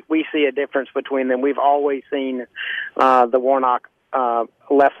see a difference between them. We've always seen the Warnock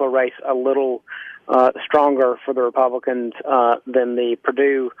Loeffler race a little stronger for the Republicans than the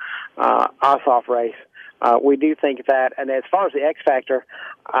Perdue Ossoff race. We do think that, and as far as the X factor,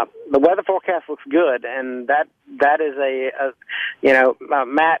 the weather forecast looks good, and that is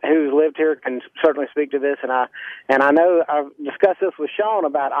Matt, who's lived here, can certainly speak to this, and I know I've discussed this with Sean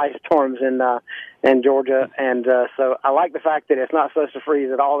about ice storms in Georgia, and so I like the fact that it's not supposed to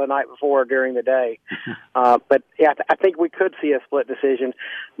freeze at all the night before or during the day. But yeah, I think we could see a split decision,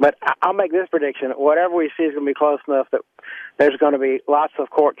 but I'll make this prediction: whatever we see is going to be close enough that there's going to be lots of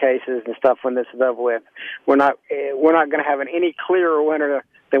court cases and stuff when this is over with. We're not going to have an any clearer winner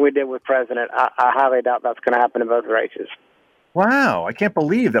than we did with President. I highly doubt that's going to happen in both races. Wow, I can't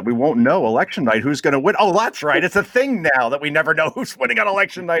believe that we won't know election night who's going to win. Oh, that's right. It's a thing now that we never know who's winning on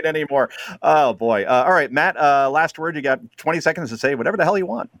election night anymore. Oh, boy. All right, Matt, last word. You got 20 seconds to say whatever the hell you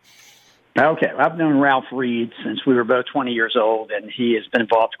want. Okay. I've known Ralph Reed since we were both 20 years old, and he has been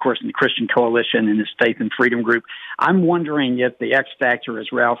involved, of course, in the Christian Coalition and his Faith and Freedom Group. I'm wondering if the X factor is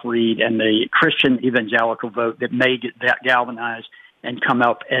Ralph Reed and the Christian evangelical vote that may get that galvanized and come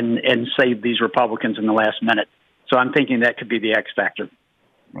up and save these Republicans in the last minute. So I'm thinking that could be the X factor.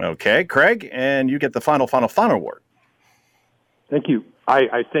 Okay, Craig, and you get the final word. Thank you.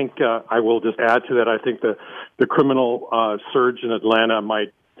 I think I will just add to that. I think the criminal surge in Atlanta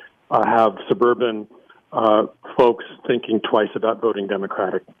might have suburban folks thinking twice about voting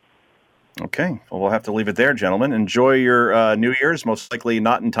Democratic. Okay. Well, we'll have to leave it there, gentlemen. Enjoy your New Year's, most likely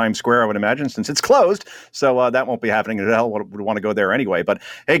not in Times Square, I would imagine, since it's closed. So that won't be happening. Hell would want to go there anyway. But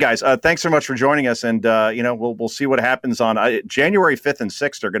hey, guys, thanks so much for joining us. And, we'll see what happens on January 5th and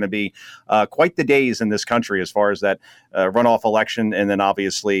 6th are going to be quite the days in this country as far as that runoff election. And then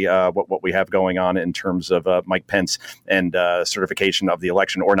obviously what we have going on in terms of Mike Pence and certification of the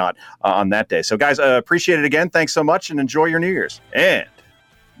election or not on that day. So, guys, appreciate it again. Thanks so much and enjoy your New Year's. And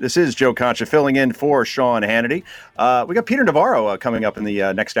this is Joe Concha filling in for Sean Hannity. We got Peter Navarro coming up in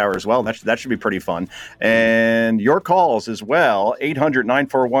the next hour as well. That should be pretty fun. And your calls as well,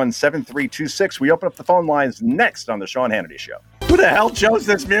 800-941-7326. We open up the phone lines next on the Sean Hannity Show. Who the hell chose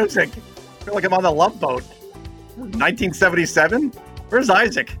this music? I feel like I'm on the Love Boat. 1977? Where's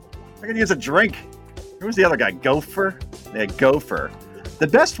Isaac? I could use a drink. Who was the other guy? Gopher? Yeah, Gopher. The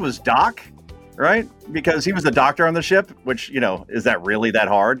best was Doc. Right? Because he was the doctor on the ship, which, is that really that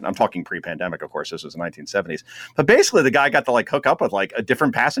hard? I'm talking pre-pandemic, of course. This was the 1970s. But basically, the guy got to hook up with a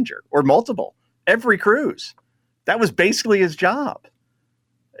different passenger or multiple every cruise. That was basically his job.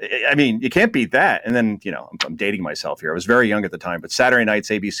 I mean, you can't beat that. And then, I'm dating myself here. I was very young at the time, but Saturday nights,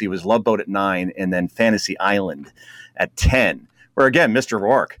 ABC was Love Boat at 9 and then Fantasy Island at 10, where again, Mr.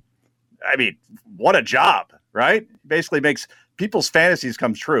 Rourke, I mean, what a job, right? Basically makes people's fantasies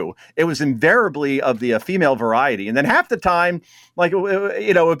come true, it was invariably of the female variety. And then half the time, like,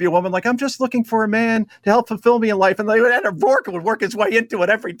 it would be a woman like, I'm just looking for a man to help fulfill me in life. And Rourke would work his way into it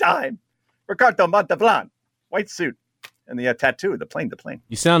every time. Ricardo Montalban, white suit, and the tattoo, the plane.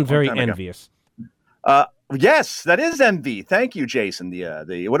 You sound very envious. Yes, that is envy. Thank you, Jason.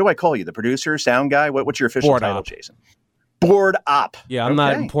 The what do I call you? The producer, sound guy? What's your official title, Jason? Board op. Yeah, I'm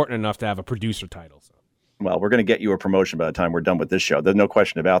not important enough to have a producer title. So. Well, we're going to get you a promotion by the time we're done with this show. There's no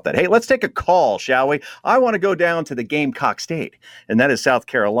question about that. Hey, let's take a call, shall we? I want to go down to the Gamecock State, and that is South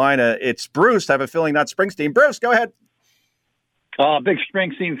Carolina. It's Bruce. I have a feeling not Springsteen. Bruce, go ahead. Big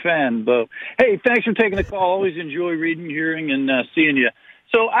Springsteen fan, Bo. Hey, thanks for taking the call. Always enjoy reading, hearing, and seeing you.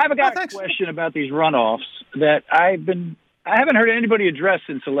 So I've got a question about these runoffs that I haven't heard anybody address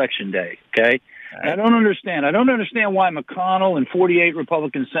since Election Day, okay? I don't understand. I don't understand why McConnell and 48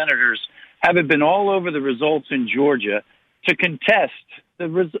 Republican senators haven't been all over the results in Georgia to contest the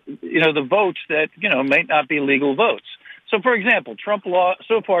votes that, may not be legal votes. So, for example, Trump lost.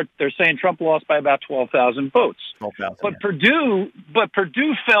 So far, they're saying Trump lost by about 12,000 votes. 12,000. But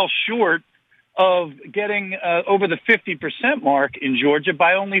Purdue fell short of getting over the 50% mark in Georgia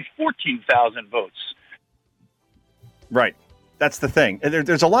by only 14,000 votes. Right. That's the thing.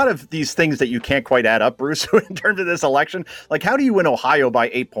 There's a lot of these things that you can't quite add up, Bruce, in terms of this election. Like, how do you win Ohio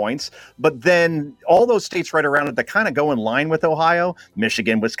by 8 points? But then all those states right around it that kind of go in line with Ohio,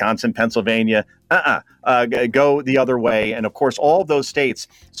 Michigan, Wisconsin, Pennsylvania, go the other way. And, of course, all of those states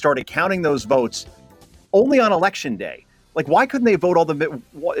started counting those votes only on Election Day. Like, why couldn't they vote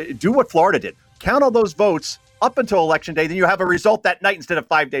do what Florida did? Count all those votes up until Election Day, then you have a result that night instead of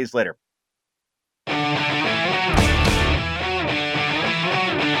 5 days later.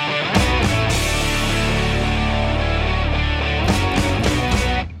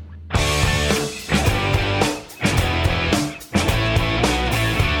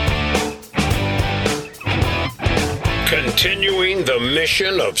 Continuing the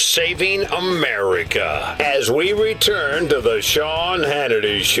mission of saving America as we return to the Sean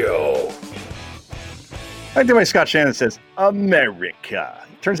Hannity Show. I do my Scott Shannon says, America.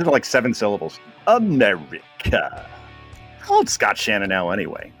 It turns into like 7 syllables. America. How old's Scott Shannon now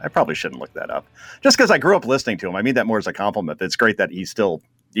anyway? I probably shouldn't look that up. Just because I grew up listening to him. I mean that more as a compliment. But it's great that he's still,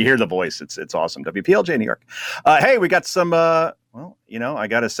 you hear the voice. It's awesome. WPLJ New York. Hey, we got some, I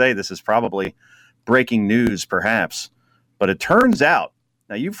got to say this is probably breaking news perhaps. But it turns out,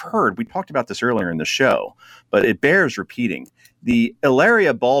 now you've heard, we talked about this earlier in the show, but it bears repeating. The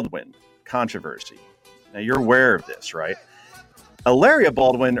Hilaria Baldwin controversy. Now you're aware of this, right? Hilaria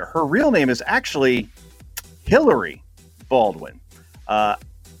Baldwin, her real name is actually Hillary Baldwin.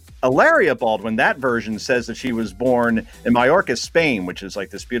 Hilaria Baldwin, that version says that she was born in Mallorca, Spain, which is like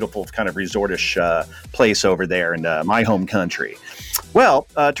this beautiful kind of resortish place over there in my home country. Well,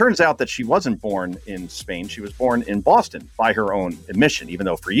 turns out that she wasn't born in Spain. She was born in Boston by her own admission, even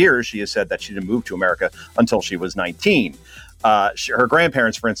though for years she has said that she didn't move to America until she was 19. Her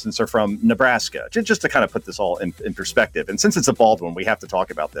grandparents, for instance, are from Nebraska, just to kind of put this all in perspective. And since it's a Baldwin, we have to talk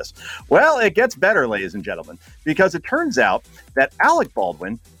about this. Well, it gets better, ladies and gentlemen, because it turns out that Alec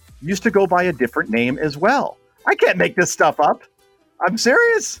Baldwin used to go by a different name as well. I can't make this stuff up. I'm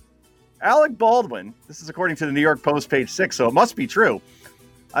serious. Alec Baldwin, this is according to the New York Post, page 6, so it must be true.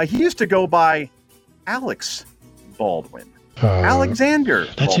 He used to go by Alex Baldwin. Alexander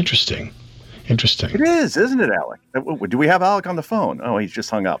That's Baldwin. Interesting. Interesting. It is, isn't it, Alec? Do we have Alec on the phone? Oh, he's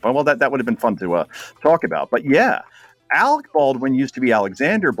just hung up. Oh, well, that would have been fun to talk about. But yeah, Alec Baldwin used to be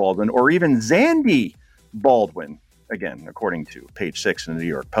Alexander Baldwin or even Zandy Baldwin. Again, according to page 6 in the New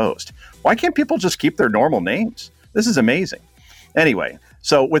York Post. Why can't people just keep their normal names? This is amazing. Anyway,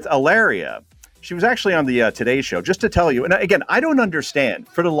 so with Hilaria, she was actually on the Today Show, just to tell you, and again, I don't understand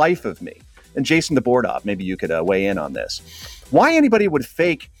for the life of me, and Jason the Board Op, maybe you could weigh in on this, why anybody would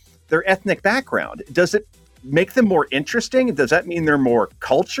fake their ethnic background. Does it make them more interesting? Does that mean they're more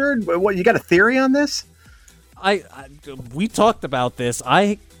cultured? What, you got a theory on this? We talked about this.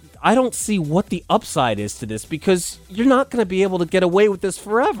 I don't see what the upside is to this because you're not going to be able to get away with this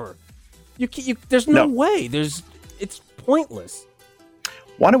forever. There's no way. It's pointless.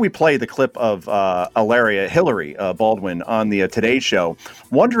 Why don't we play the clip of Hillary Baldwin on the Today Show,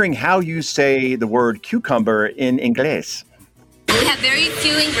 wondering how you say the word cucumber in English. We have very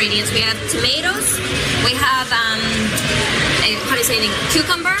few ingredients. We have tomatoes. We have, how do you say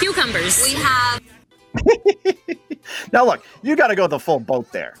it? Cucumbers. We have... Now, look, you got to go the full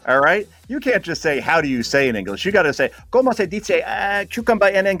boat there, all right? You can't just say, how do you say in English? You got to say, ¿Cómo se dice cucumber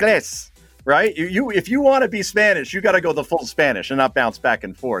en inglés? Right? If you want to be Spanish, you got to go the full Spanish and not bounce back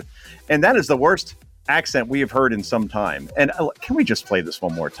and forth. And that is the worst accent we have heard in some time. And can we just play this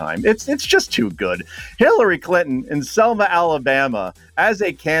one more time? It's just too good. Hillary Clinton in Selma, Alabama, as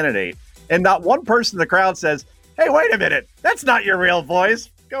a candidate, and not one person in the crowd says, "Hey, wait a minute, that's not your real voice."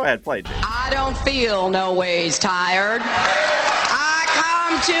 Go ahead, play it. I don't feel no ways tired. I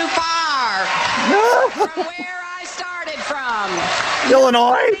come too far from where I started from.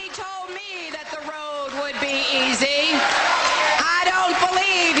 Illinois. Nobody told me that the road would be easy. I don't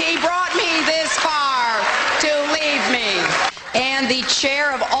believe he brought me this far to leave me. And the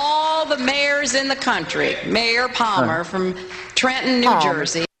chair of all the mayors in the country, Mayor Palmer from Trenton, New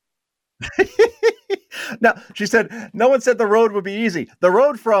Jersey. Now, she said, no one said the road would be easy. The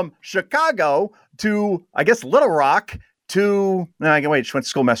road from Chicago to, I guess, Little Rock to, she went to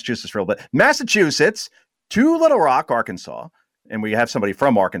school in Massachusetts for a little bit. Massachusetts to Little Rock, Arkansas. And we have somebody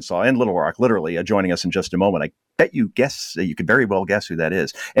from Arkansas and Little Rock, literally, joining us in just a moment. I bet you could very well guess who that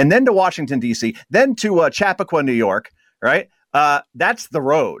is. And then to Washington, D.C., then to Chappaqua, New York, right? That's the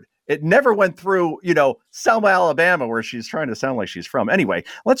road. It never went through, Selma, Alabama, where she's trying to sound like she's from. Anyway,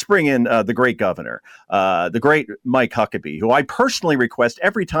 let's bring in the great governor, the great Mike Huckabee, who I personally request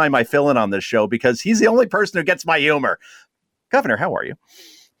every time I fill in on this show because he's the only person who gets my humor. Governor, how are you?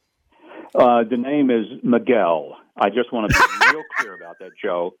 The name is Miguel. I just want to be real clear about that,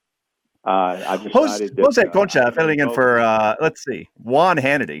 Joe. I decided Jose Concha filling in for, let's see, Juan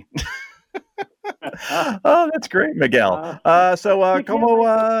Hannity. Oh, that's great, Miguel. Let's see,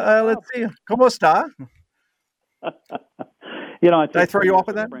 ¿Cómo está? Did I throw you off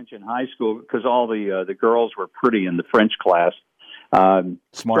with that? French in high school because all the girls were pretty in the French class. Smart.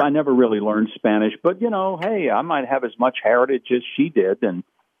 So I never really learned Spanish, but hey, I might have as much heritage as she did, and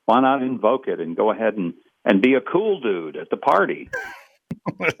why not invoke it and go ahead and be a cool dude at the party?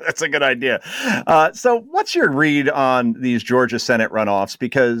 That's a good idea. So what's your read on these Georgia Senate runoffs?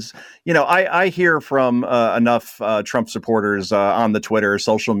 Because, I hear from enough Trump supporters on the Twitter,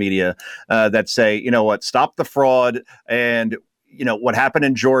 social media that say, stop the fraud. And, what happened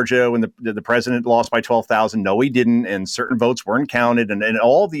in Georgia when the president lost by 12,000? No, he didn't. And certain votes weren't counted and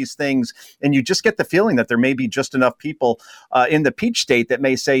all these things. And you just get the feeling that there may be just enough people in the Peach State that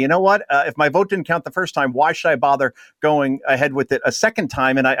may say, if my vote didn't count the first time, why should I bother going ahead with it a second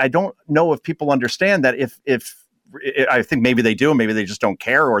time? And I don't know if people understand that if I think maybe they do, maybe they just don't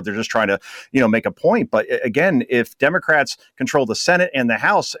care, or they're just trying to, make a point. But again, if Democrats control the Senate and the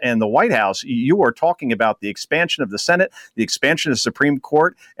House and the White House, you are talking about the expansion of the Senate, the expansion of the Supreme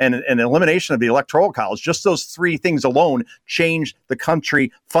Court, and an elimination of the Electoral College. Just those three things alone change the country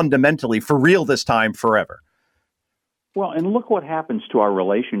fundamentally, for real this time, forever. Well, and look what happens to our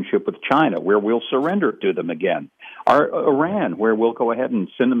relationship with China, where we'll surrender to them again. Or Iran, where we'll go ahead and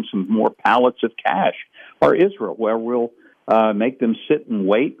send them some more pallets of cash. Or Israel, where we'll make them sit and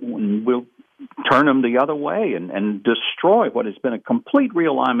wait, and we'll turn them the other way and destroy what has been a complete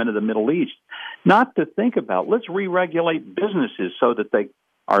realignment of the Middle East. Not to think about, let's re-regulate businesses so that they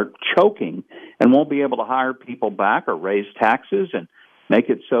are choking and won't be able to hire people back or raise taxes, and make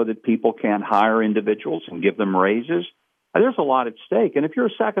it so that people can't hire individuals and give them raises. There's a lot at stake. And if you're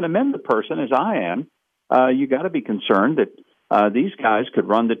a Second Amendment person, as I am, you got to be concerned that these guys could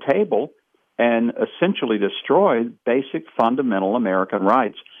run the table and essentially destroy basic fundamental American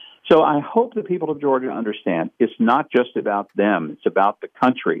rights. So I hope the people of Georgia understand it's not just about them. It's about the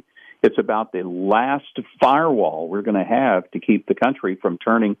country. It's about the last firewall we're going to have to keep the country from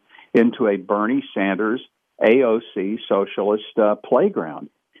turning into a Bernie Sanders AOC socialist playground.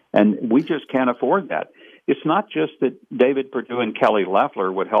 And we just can't afford that. It's not just that David Perdue and Kelly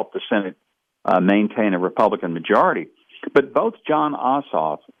Loeffler would help the Senate maintain a Republican majority, but both John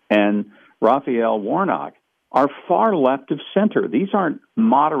Ossoff and Raphael Warnock are far left of center. These aren't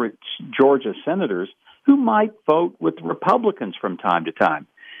moderate Georgia senators who might vote with Republicans from time to time.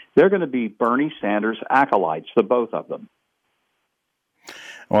 They're going to be Bernie Sanders acolytes, the both of them.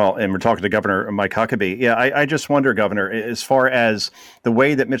 Well, and we're talking to Governor Mike Huckabee. Yeah, I just wonder, Governor, as far as the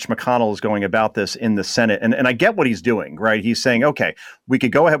way that Mitch McConnell is going about this in the Senate, and I get what he's doing, right? He's saying, okay, we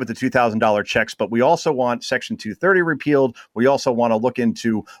could go ahead with the $2,000 checks, but we also want Section 230 repealed. We also want to look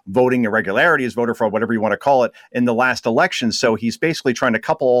into voting irregularities, voter fraud, whatever you want to call it, in the last election. So he's basically trying to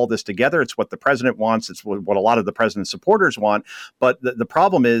couple all this together. It's what the president wants. It's what a lot of the president's supporters want. But the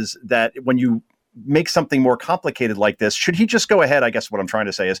problem is that when you make something more complicated like this, should he just go ahead? I guess what I'm trying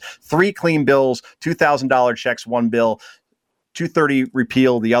to say is 3 clean bills, $2,000 checks, one bill, 230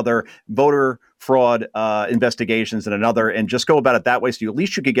 repeal the other, voter fraud investigations in another, and just go about it that way. So at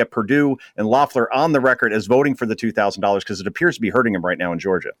least you could get Perdue and Loeffler on the record as voting for the $2,000, because it appears to be hurting him right now in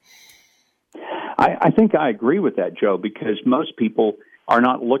Georgia. I think I agree with that, Joe, because most people are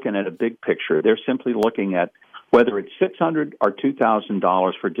not looking at a big picture. They're simply looking at whether it's $600 or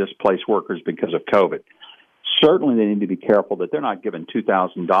 $2,000 for displaced workers because of COVID. Certainly they need to be careful that they're not giving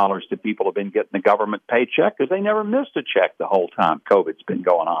 $2,000 to people who have been getting the government paycheck because they never missed a check the whole time COVID's been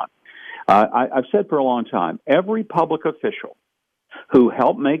going on. I've said for a long time, every public official who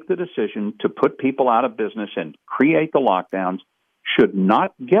helped make the decision to put people out of business and create the lockdowns should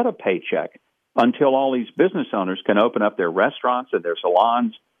not get a paycheck until all these business owners can open up their restaurants and their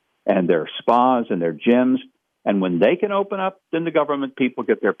salons and their spas and their gyms. And when they can open up, then the government people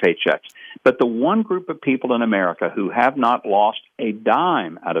get their paychecks. But the one group of people in America who have not lost a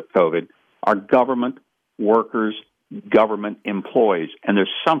dime out of COVID are government workers, government employees. And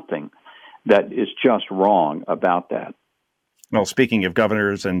there's something that is just wrong about that. Well, speaking of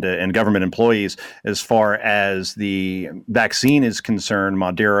governors and government employees, as far as the vaccine is concerned,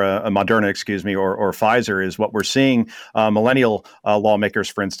 Moderna, or Pfizer is what we're seeing. Millennial lawmakers,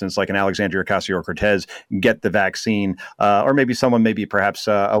 for instance, like an Alexandria Ocasio-Cortez, get the vaccine, or maybe someone maybe perhaps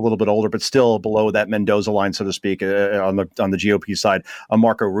a little bit older, but still below that Mendoza line, so to speak, on the GOP side,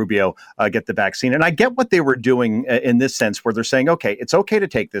 Marco Rubio get the vaccine. And I get what they were doing in this sense, where they're saying, okay, it's okay to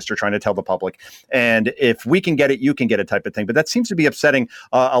take this. They're trying to tell the public, and if we can get it, you can get it, type of thing. But that seems to be upsetting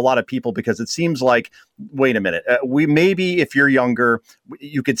a lot of people, because it seems like, wait a minute, we maybe if you're younger,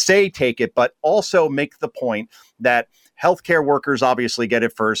 you could say take it, but also make the point that healthcare workers obviously get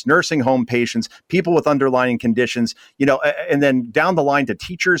it first, nursing home patients, people with underlying conditions, and then down the line to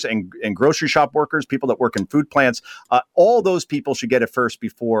teachers and grocery shop workers, people that work in food plants. All those people should get it first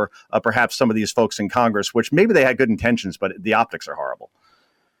before perhaps some of these folks in Congress, which maybe they had good intentions, but the optics are horrible.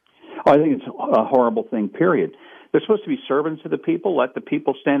 I think it's a horrible thing, period. They're supposed to be servants of the people. Let the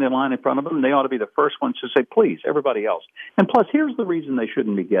people stand in line in front of them. They ought to be the first ones to say, please, everybody else. And plus, here's the reason they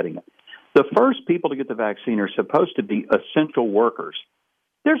shouldn't be getting it. The first people to get the vaccine are supposed to be essential workers.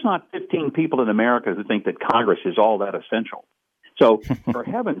 There's not 15 people in America who think that Congress is all that essential. So, for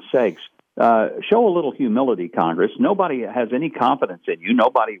heaven's sakes, show a little humility, Congress. Nobody has any confidence in you.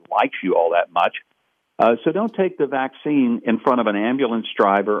 Nobody likes you all that much. So don't take the vaccine in front of an ambulance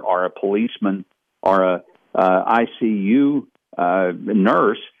driver or a policeman or a ICU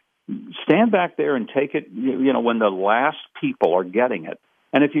nurse. Stand back there and take it, when the last people are getting it.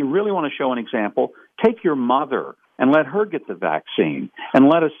 And if you really want to show an example, take your mother and let her get the vaccine and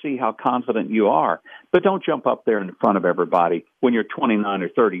let us see how confident you are. But don't jump up there in front of everybody when you're 29 or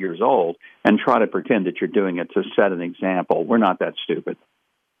 30 years old and try to pretend that you're doing it to set an example. We're not that stupid.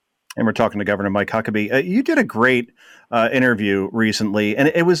 And we're talking to Governor Mike Huckabee. You did a great interview recently, and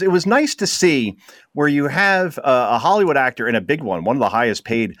it was nice to see where you have a Hollywood actor, and a big one of the highest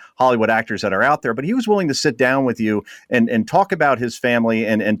paid Hollywood actors that are out there, but he was willing to sit down with you and talk about his family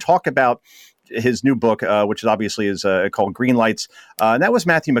and talk about his new book, which obviously is called Green Lights. And that was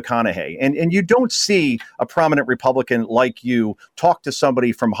Matthew McConaughey. And you don't see a prominent Republican like you talk to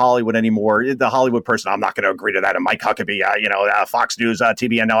somebody from Hollywood anymore. The Hollywood person, I'm not going to agree to that. And Mike Huckabee, Fox News,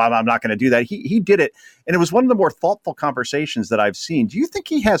 TBN, no, I'm not going to do that. He did it. And it was one of the more thoughtful conversations that I've seen. Do you think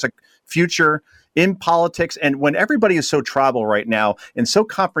he has a future in politics? And when everybody is so tribal right now and so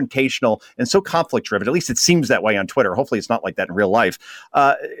confrontational and so conflict driven, at least it seems that way on Twitter. Hopefully it's not like that in real life.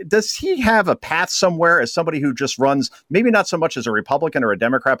 Does he have a path somewhere as somebody who just runs, maybe not so much as a Republican or a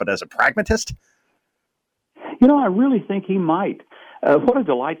Democrat, but as a pragmatist? I really think he might. What a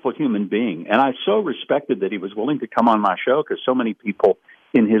delightful human being. And I so respected that he was willing to come on my show, because so many people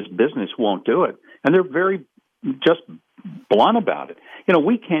in his business won't do it. And they're very just blunt about it.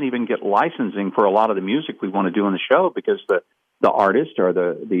 We can't even get licensing for a lot of the music we want to do on the show because the artist or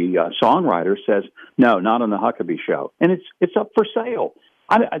the songwriter says, no, not on the Huckabee show. And it's up for sale.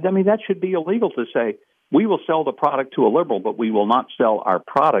 I mean, that should be illegal to say, we will sell the product to a liberal, but we will not sell our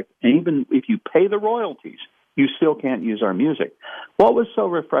product. And even if you pay the royalties, you still can't use our music. What was so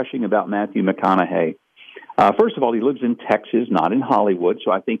refreshing about Matthew McConaughey? First of all, he lives in Texas, not in Hollywood,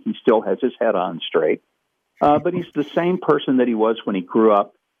 so I think he still has his head on straight. But he's the same person that he was when he grew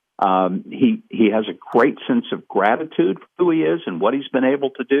up. He has a great sense of gratitude for who he is and what he's been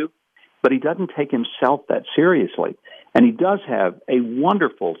able to do, but he doesn't take himself that seriously. And he does have a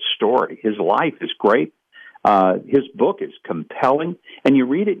wonderful story. His life is great. His book is compelling. And you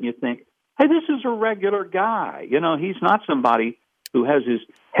read it and you think, hey, this is a regular guy. He's not somebody who has his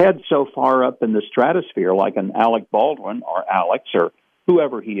head so far up in the stratosphere like an Alec Baldwin or Alex or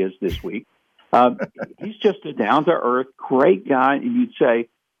whoever he is this week. He's just a down-to-earth, great guy. And you'd say,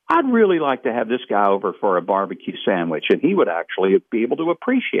 I'd really like to have this guy over for a barbecue sandwich, and he would actually be able to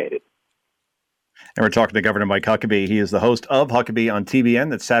appreciate it. And we're talking to Governor Mike Huckabee. He is the host of Huckabee on TBN.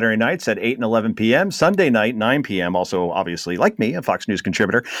 That's Saturday nights at 8 and 11 p.m., Sunday night, 9 p.m. Also, obviously, like me, a Fox News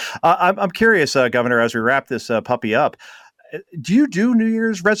contributor. I'm curious, Governor, as we wrap this puppy up, do you do New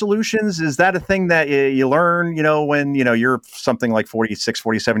Year's resolutions? Is that a thing that you learn, when, you're something like 46,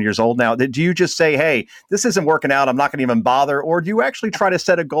 47 years old now? Do you just say, hey, this isn't working out, I'm not going to even bother? Or do you actually try to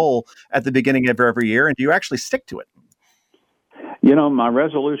set a goal at the beginning of every year, and do you actually stick to it? My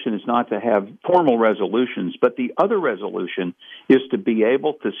resolution is not to have formal resolutions, but the other resolution is to be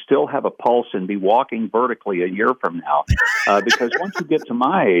able to still have a pulse and be walking vertically a year from now. Because once you get to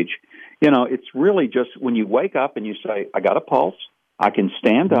my age, it's really just when you wake up and you say, I got a pulse, I can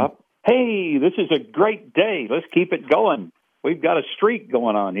stand up. Hey, this is a great day. Let's keep it going. We've got a streak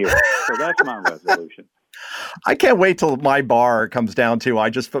going on here. So that's my resolution. I can't wait till my bar comes down to I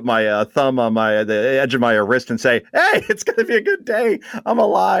just put my thumb on the edge of my wrist and say, hey, it's going to be a good day. I'm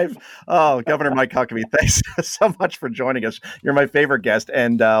alive. Oh, Governor Mike Huckabee, thanks so much for joining us. You're my favorite guest,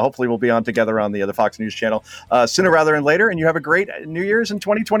 and hopefully we'll be on together on the Fox News channel sooner rather than later. And you have a great New Year's in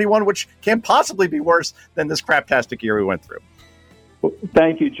 2021, which can't possibly be worse than this craptastic year we went through. Well,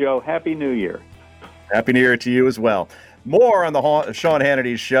 thank you, Joe. Happy New Year. Happy New Year to you as well. More on the Sean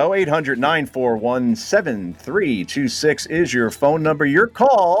Hannity Show. 800-941-7326 is your phone number. Your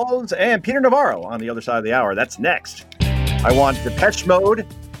calls, and Peter Navarro on the other side of the hour. That's next. I want Depeche Mode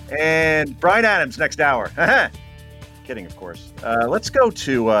and Bryan Adams next hour. Kidding, of course. Let's go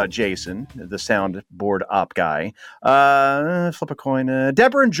to Jason, the soundboard op guy. Flip a coin.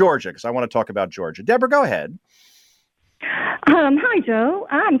 Deborah in Georgia, because I want to talk about Georgia. Deborah, go ahead. Hi, Joe.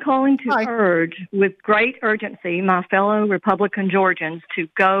 I'm calling to urge with great urgency my fellow Republican Georgians to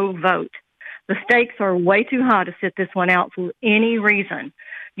go vote. The stakes are way too high to sit this one out for any reason.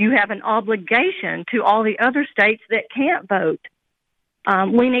 You have an obligation to all the other states that can't vote.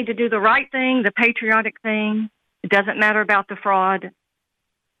 We need to do the right thing, the patriotic thing. It doesn't matter about the fraud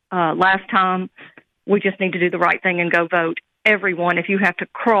last time. We just need to do the right thing and go vote. Everyone, if you have to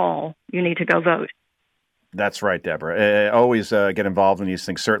crawl, you need to go vote. That's right, Deborah. Always get involved in these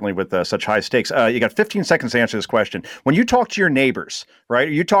things, certainly with such high stakes. You got 15 seconds to answer this question. When you talk to your neighbors, right,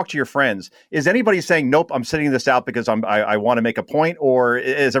 or you talk to your friends, is anybody saying, nope, I'm sitting this out because I want to make a point? Or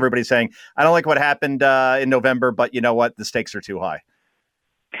is everybody saying, I don't like what happened in November, but you know what? The stakes are too high?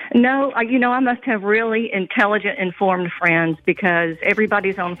 No, I must have really intelligent, informed friends because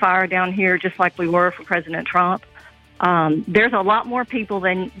everybody's on fire down here, just like we were for President Trump. There's a lot more people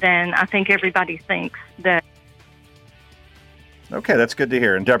than I think everybody thinks that. Okay, that's good to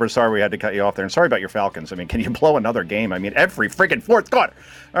hear. And Deborah, sorry we had to cut you off there. And sorry about your Falcons. I mean, can you blow another game? I mean, every freaking fourth quarter.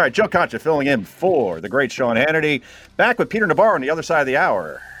 All right, Joe Concha filling in for the great Sean Hannity. Back with Peter Navarro on the other side of the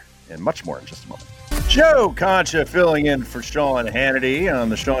hour. And much more in just a moment. Joe Concha filling in for Sean Hannity on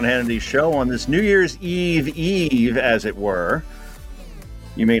the Sean Hannity Show on this New Year's Eve, as it were.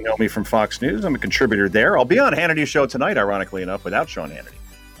 You may know me from Fox News. I'm a contributor there. I'll be on Hannity's show tonight, ironically enough, without Sean Hannity.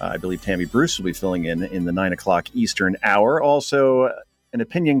 I believe Tammy Bruce will be filling in the 9 o'clock Eastern hour. Also, an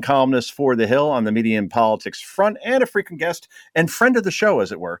opinion columnist for The Hill on the media and politics front, and a frequent guest and friend of the show,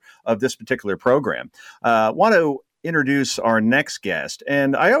 as it were, of this particular program. Want to introduce our next guest.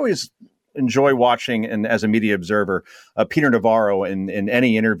 And I always enjoy watching, and as a media observer, Peter Navarro in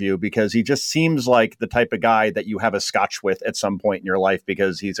any interview, because he just seems like the type of guy that you have a scotch with at some point in your life,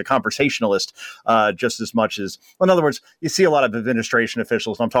 because he's a conversationalist just as much as, in other words, you see a lot of administration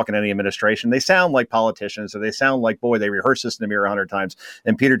officials, and I'm talking any administration, they sound like politicians, or they sound like, boy, they rehearse this in the mirror 100 times,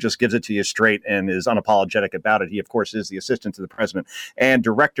 and Peter just gives it to you straight and is unapologetic about it. He, of course, is the assistant to the president and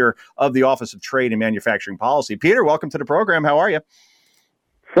director of the Office of Trade and Manufacturing Policy. Peter, welcome to the program. How are you?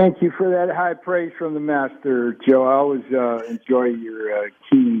 Thank you for that high praise from the master, Joe. I always enjoy your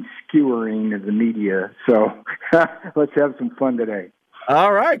keen skewering of the media. So let's have some fun today.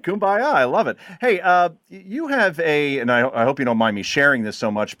 All right. Kumbaya. I love it. Hey, you have and I hope you don't mind me sharing this so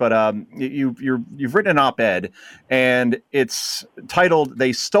much, but you've written an op-ed, and it's titled,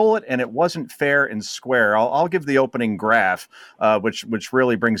 "They Stole It and It Wasn't Fair and Square." I'll give the opening graph, which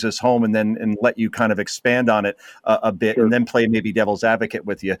really brings us home, and let you kind of expand on it a bit, sure, and then play maybe devil's advocate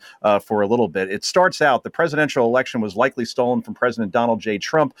with you for a little bit. It starts out, the presidential election was likely stolen from President Donald J.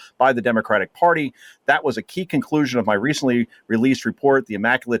 Trump by the Democratic Party. That was a key conclusion of my recently released report, The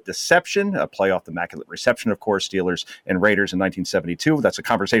Immaculate Deception, a play off the Immaculate Reception, of course, Steelers and Raiders in 1972. That's a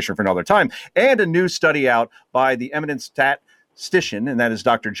conversation for another time. And a new study out by the eminent statistician, and that is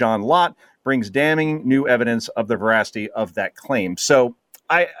Dr. John Lott, brings damning new evidence of the veracity of that claim. So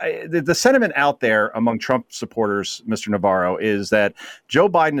the sentiment out there among Trump supporters, Mr. Navarro, is that Joe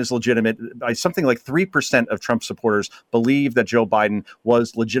Biden is legitimate. Something like 3% of Trump supporters believe that Joe Biden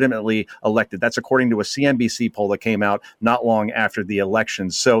was legitimately elected. That's according to a CNBC poll that came out not long after the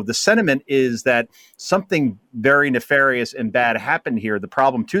election. So the sentiment is that something very nefarious and bad happened here. The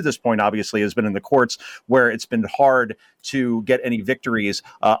problem to this point, obviously, has been in the courts, where it's been hard to get any victories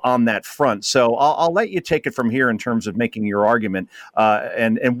on that front. So I'll let you take it from here in terms of making your argument.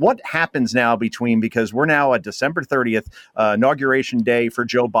 And what happens now because we're now at December 30th, inauguration day for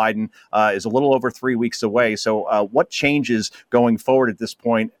Joe Biden is a little over 3 weeks away. So what changes going forward at this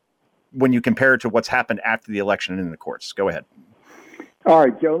point when you compare it to what's happened after the election and in the courts? Go ahead. All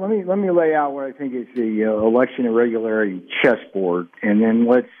right, Joe, let me lay out what I think is the election irregularity chessboard, and then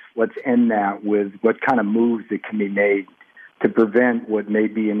let's end that with what kind of moves that can be made to prevent what may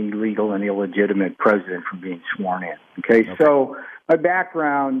be an illegal and illegitimate president from being sworn in. Okay. So my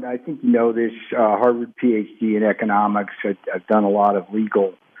background, I think you know this, Harvard PhD in economics. I've done a lot of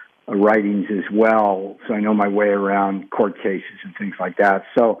legal writings as well, so I know my way around court cases and things like that.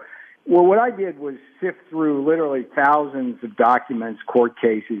 So what I did was sift through literally thousands of documents, court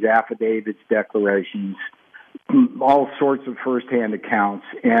cases, affidavits, declarations, all sorts of firsthand accounts.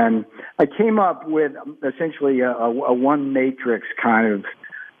 And I came up with essentially a one matrix kind of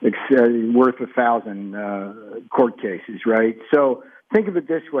worth 1,000 court cases, right? So think of it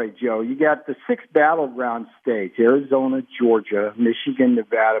this way, Joe. You got the 6 battleground states, Arizona, Georgia, Michigan,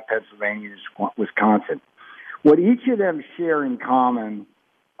 Nevada, Pennsylvania, Wisconsin. What each of them share in common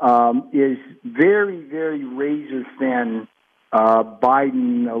is very, very razor-thin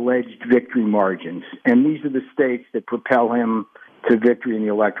Biden alleged victory margins, and these are the states that propel him to victory in the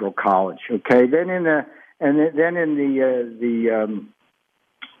Electoral College. Okay, then in the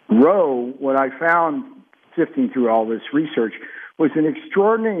row, what I found sifting through all this research was an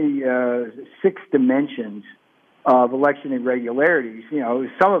extraordinary 6 dimensions of election irregularities. You know,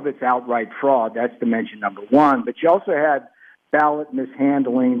 some of it's outright fraud. That's dimension number 1, but you also had ballot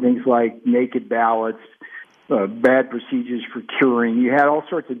mishandling, things like naked ballots, bad procedures for curing. You had all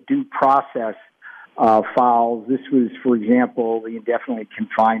sorts of due process files. This was, for example, the indefinitely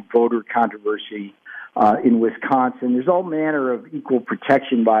confined voter controversy in Wisconsin. There's all manner of equal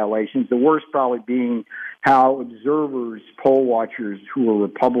protection violations, the worst probably being how observers, poll watchers who were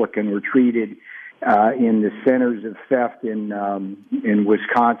Republican, were treated in the centers of theft in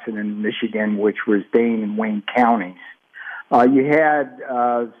Wisconsin and Michigan, which was Dane and Wayne counties. You had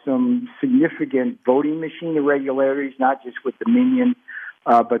some significant voting machine irregularities, not just with Dominion,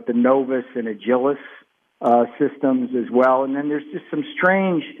 but the Novus and Agilis systems as well. And then there's just some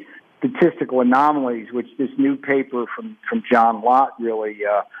strange statistical anomalies, which this new paper from John Lott really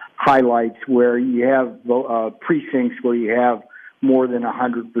highlights, where you have precincts where you have more than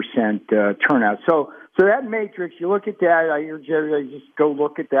 100% turnout. So that matrix, you look at that, I urge everybody to just go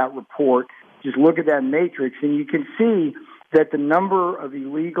look at that report, just look at that matrix, and you can see that the number of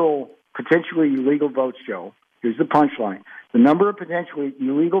potentially illegal votes, Joe, here's the punchline, the number of potentially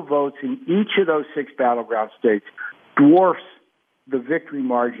illegal votes in each of those 6 battleground states dwarfs the victory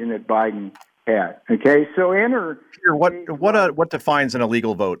margin that Biden had. Okay, so what defines an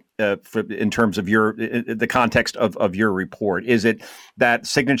illegal vote in terms of the context of your report? Is it that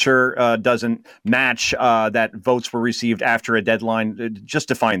signature doesn't match that votes were received after a deadline? Just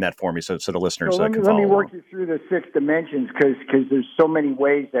define that for me so the listeners can follow. Let me work you through the 6 dimensions because there's so many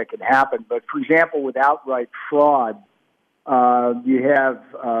ways that can happen. But for example, with outright fraud, you have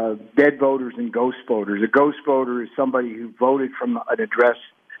dead voters and ghost voters. A ghost voter is somebody who voted from an address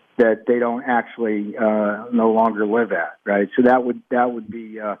that they don't actually no longer live at, right? So that would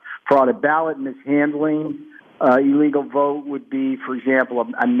be fraud. A ballot mishandling illegal vote would be, for example,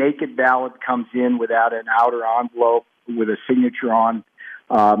 a naked ballot comes in without an outer envelope with a signature on,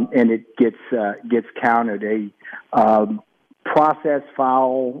 and it gets counted. A process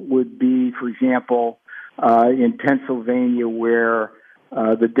foul would be, for example, in Pennsylvania, where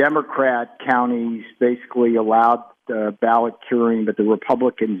the Democrat counties basically allowed ballot curing, but the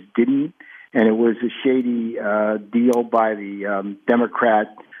Republicans didn't, and it was a shady deal by the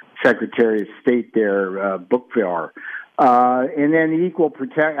Democrat Secretary of State there, Bookvar. And then the equal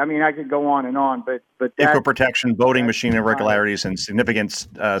protection. I mean, I could go on and on, but equal protection, voting machine irregularities, and significant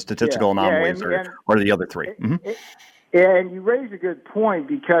statistical anomalies are the other 3. Mm-hmm. And you raise a good point,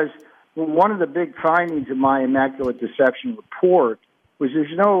 because one of the big findings of my Immaculate Deception report was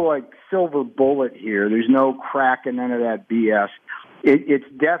there's no silver bullet here. There's no crack and none of that BS. It's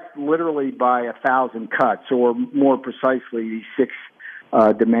death literally by 1,000 cuts, or more precisely, these 6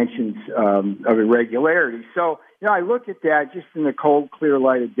 dimensions of irregularity. So I look at that just in the cold, clear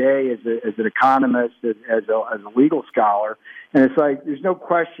light of day as an economist, as a legal scholar, and it's like there's no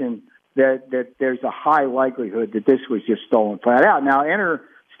question that there's a high likelihood that this was just stolen flat out. Now, enter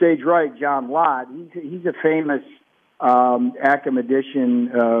stage right John Lott. He's a famous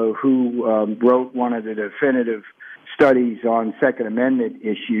academician who wrote one of the definitive studies on Second Amendment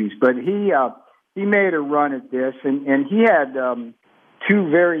issues, but he made a run at this, and he had two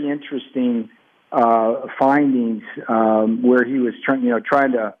very interesting findings where he was trying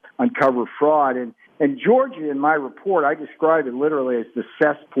to uncover fraud. And Georgia, in my report, I described it literally as the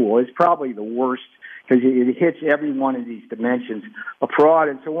cesspool. It's probably the worst because it hits every one of these dimensions of fraud.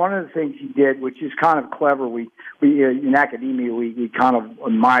 And so one of the things he did, which is kind of clever, we in academia, we kind of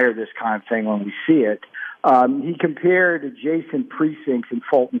admire this kind of thing when we see it. He compared adjacent precincts in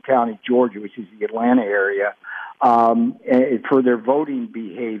Fulton County, Georgia, which is the Atlanta area, for their voting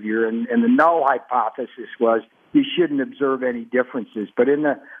behavior. And the null hypothesis was you shouldn't observe any differences. But in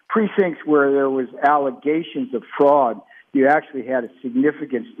the precincts where there was allegations of fraud, you actually had a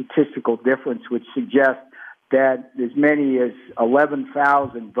significant statistical difference, which suggests that as many as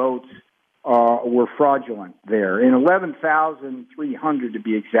 11,000 votes were fraudulent there. And 11,300, to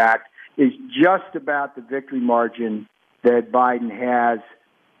be exact, is just about the victory margin that Biden has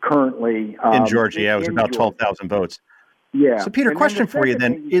currently. In Georgia, it was about 12,000 votes. Yeah. So, Peter, question for you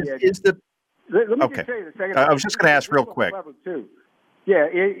then is the... Let me okay. just say the second. I was just going to ask real quick. Too. Yeah,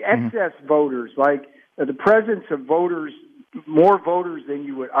 excess voters, like the presence of voters, more voters than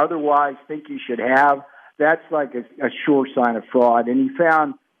you would otherwise think you should have, that's like a sure sign of fraud. And he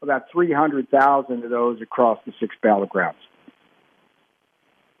found about 300,000 of those across the 6 battlegrounds.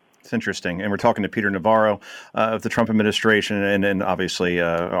 It's interesting. And we're talking to Peter Navarro of the Trump administration and obviously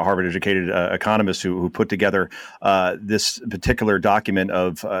a Harvard-educated economist who put together this particular document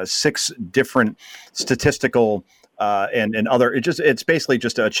of 6 different statistical and other. It's basically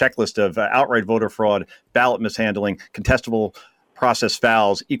just a checklist of outright voter fraud, ballot mishandling, contestable process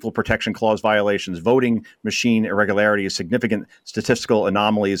fouls, equal protection clause violations, voting machine irregularities, significant statistical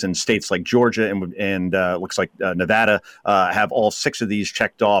anomalies in states like Georgia and looks like Nevada have all 6 of these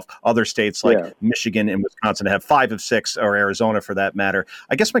checked off. Other states like Michigan and Wisconsin have 5 of 6, or Arizona for that matter.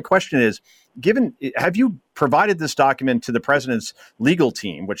 I guess my question is, have you provided this document to the president's legal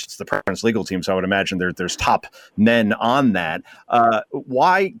team, which is the president's legal team, so I would imagine there's top men on that.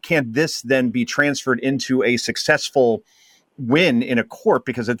 Why can't this then be transferred into a successful win in a court?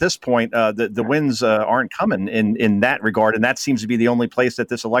 Because at this point, the wins aren't coming in that regard, and that seems to be the only place that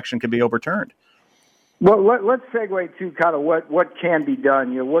this election can be overturned. Well, let's segue to kind of what can be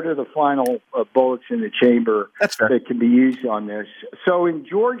done. What are the final bullets in the chamber that can be used on this? So in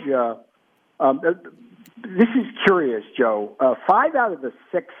Georgia, this is curious, Joe. 5 out of the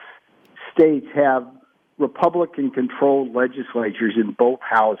 6 states have Republican-controlled legislatures in both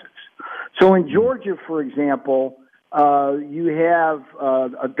houses. So in Georgia, for example, you have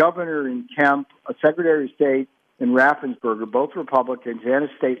a governor in Kemp, a secretary of state in Raffensperger, both Republicans, and a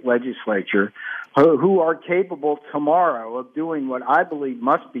state legislature who are capable tomorrow of doing what I believe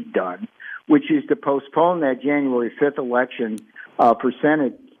must be done, which is to postpone that January 5th election for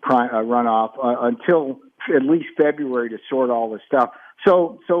Senate runoff until at least February to sort all this stuff.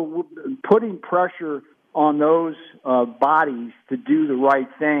 So putting pressure on those bodies to do the right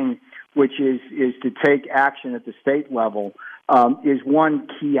thing, which is to take action at the state level, is one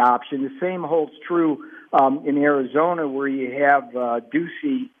key option. The same holds true in Arizona, where you have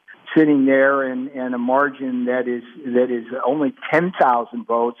Ducey sitting there and a margin that is only 10,000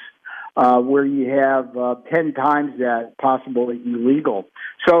 votes, where you have 10 times that possibly illegal.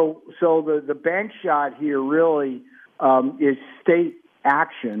 So the bank shot here really is state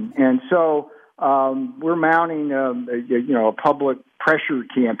action, and so we're mounting a public pressure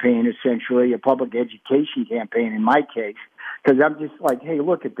campaign, essentially a public education campaign in my case, because I'm just like, hey,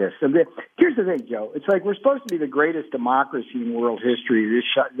 look at this. And here's the thing, Joe. It's like we're supposed to be the greatest democracy in world history,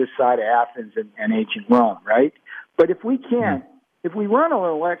 this side of Athens and ancient Rome, right? But if we can't, if we run an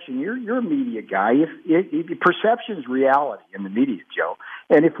election, you're a media guy. If perception is reality in the media, Joe.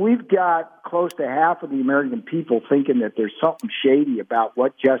 And if we've got close to half of the American people thinking that there's something shady about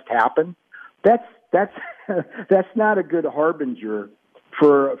what just happened, that's not a good harbinger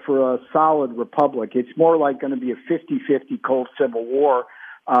for a solid republic. It's more like going to be a 50-50 cold civil war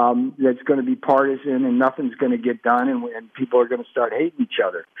that's going to be partisan and nothing's going to get done, and people are going to start hating each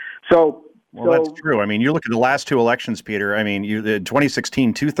other. So Well, that's true. I mean, you look at the last two elections, Peter. I mean, in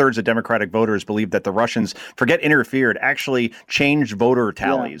 2016, 2/3 of Democratic voters believed that the Russians, interfered, actually changed voter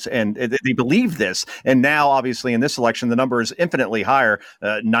tallies. Yeah. And they believe this. And now, obviously, in this election, the number is infinitely higher,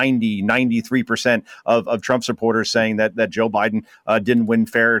 93% of Trump supporters saying that Joe Biden didn't win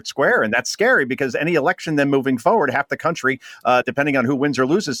fair and square. And that's scary because any election then moving forward, half the country, depending on who wins or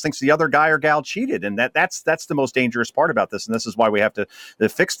loses, thinks the other guy or gal cheated. And that's the most dangerous part about this. And this is why we have to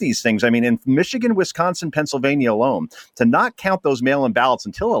fix these things. I mean, in Michigan, Wisconsin, Pennsylvania alone, to not count those mail-in ballots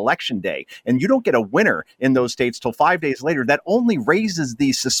until election day, and you don't get a winner in those states till 5 days later, that only raises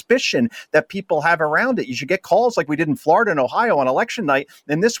the suspicion that people have around it. You should get calls like we did in Florida and Ohio on election night,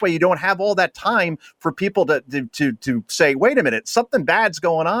 and this way you don't have all that time for people to say, wait a minute, something bad's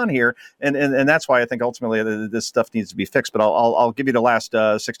going on here, and that's why I think ultimately this stuff needs to be fixed. But I'll give you the last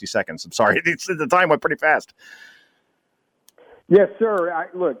 60 seconds. I'm sorry, the time went pretty fast. Yes, sir.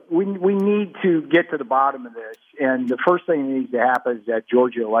 Look, we need to get to the bottom of this, and the first thing that needs to happen is that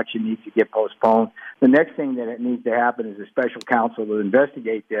Georgia election needs to get postponed. The next thing that it needs to happen is a special counsel to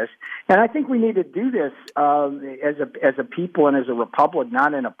investigate this, and I think we need to do this as a people and as a republic,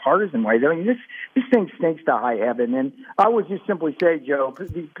 not in a partisan way. I mean, this thing stinks to high heaven, and I would just simply say, Joe,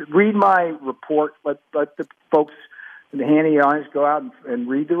 read my report. Let the folks. The handy eyes go out and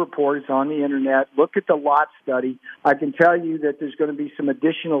read the report. It's on the internet. Look at the lot study. I can tell you that there's going to be some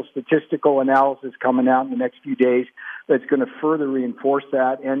additional statistical analysis coming out in the next few days that's going to further reinforce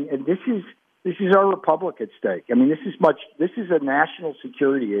that. And this is our republic at stake. I mean, this is a national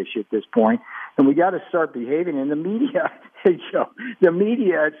security issue at this point, and we got to start behaving. And the media, hey Joe, the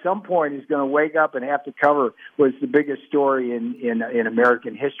media at some point is going to wake up and have to cover what's the biggest story in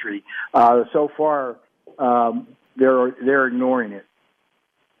American history. So far. They're ignoring it.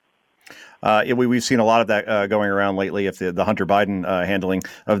 We've seen a lot of that going around lately. If the Hunter Biden handling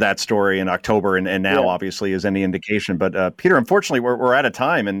of that story in October and now obviously is any indication. But Peter, unfortunately, we're out of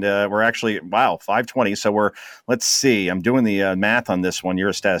time, and we're actually 5:20. So let's see. I'm doing the math on this one. You're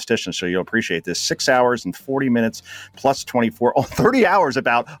a statistician, so you'll appreciate this. 6 hours and 40 minutes plus 24, 30 hours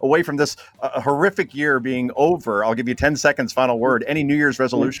away from this horrific year being over. I'll give you 10 seconds. Final word. Any New Year's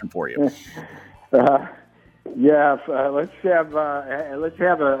resolution for you? Yeah, let's have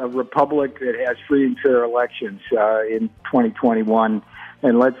a republic that has free and fair elections in 2021,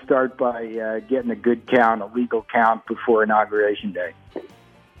 and let's start by getting a good count, a legal count before Inauguration Day.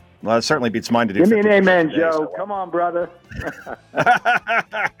 Well, it certainly beats mine to do. Give me an amen, Joe. Come on, brother.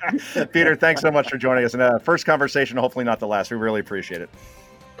 Peter, thanks so much for joining us. And first conversation, hopefully not the last. We really appreciate it.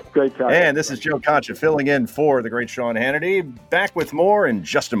 Great time. And this is Joe Concha filling in for the great Sean Hannity. Back with more in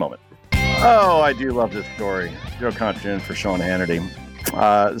just a moment. Oh, I do love this story. Joe Concha in for Sean Hannity.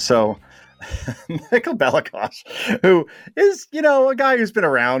 So Michael Bellicos, who is, a guy who's been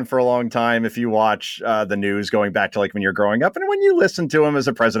around for a long time. If you watch the news going back to like when you're growing up and when you listen to him as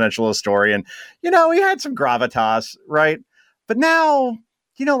a presidential historian, he had some gravitas, right? But now,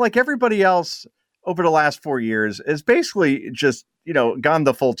 like everybody else over the last 4 years is basically just, gone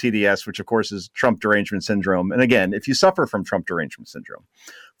the full TDS, which of course is Trump derangement syndrome. And again, if you suffer from Trump derangement syndrome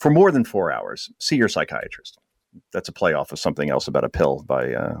for more than 4 hours, see your psychiatrist. That's a play off of something else about a pill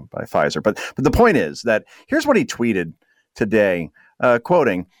by Pfizer. But the point is that here's what he tweeted today,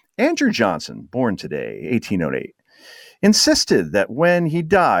 quoting, Andrew Johnson, born today, 1808, insisted that when he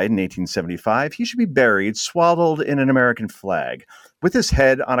died in 1875, he should be buried swaddled in an American flag with his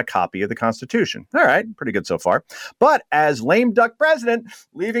head on a copy of the Constitution. All right, pretty good so far. But as lame duck president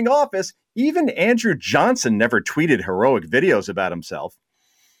leaving office, even Andrew Johnson never tweeted heroic videos about himself.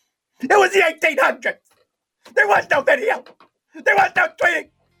 It was the 1800s. There was no video. There was no tweeting.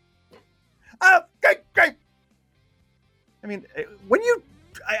 Oh, great. I mean,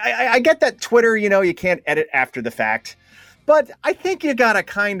 I get that Twitter, you can't edit after the fact. But I think you got to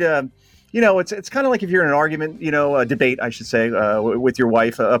kind of, it's kind of like if you're in an argument, a debate, I should say, with your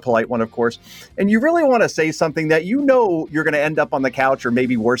wife, a polite one, of course, and you really want to say something that you're going to end up on the couch or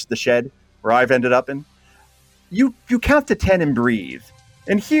maybe worse, the shed, where I've ended up in. You count to 10 and breathe.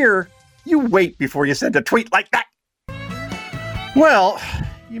 And here, you wait before you send a tweet like that. Well,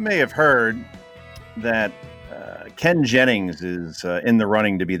 you may have heard that Ken Jennings is in the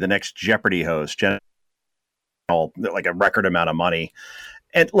running to be the next Jeopardy host. Like a record amount of money.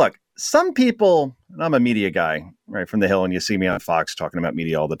 And look, some people, and I'm a media guy, right, from the Hill, and you see me on Fox talking about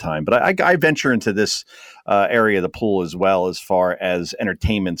media all the time, but I venture into this area of the pool as well as far as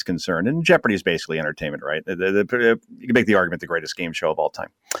entertainment's concerned. And Jeopardy is basically entertainment, right? You can make the argument the greatest game show of all time.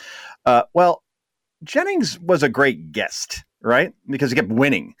 Well, Jennings was a great guest, right? Because he kept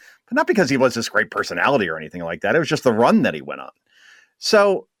winning, but not because he was this great personality or anything like that. It was just the run that he went on.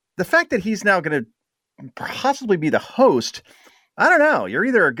 So the fact that he's now going to possibly be the host, I don't know. You're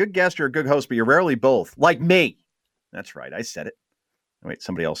either a good guest or a good host, but you're rarely both. Like me. That's right. I said it. Wait,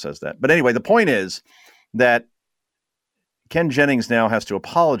 somebody else says that. But anyway, the point is that Ken Jennings now has to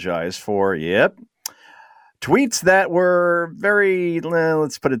apologize for, tweets that were very,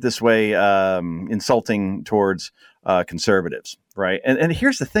 let's put it this way, insulting towards conservatives, right? And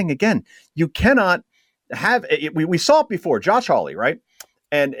here's the thing, again, you cannot have, we saw it before, Josh Hawley, right?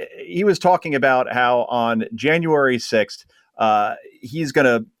 And he was talking about how on January 6th, he's going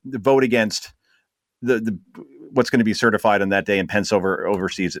to vote against the what's going to be certified on that day, and Pence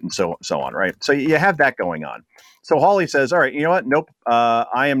oversees it, and so on, right? So you have that going on. So Hawley says, all right, you know what? Nope,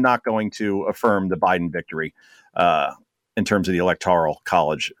 I am not going to affirm the Biden victory in terms of the Electoral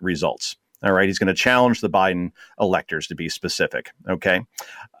College results. All right, he's going to challenge the Biden electors, to be specific, okay?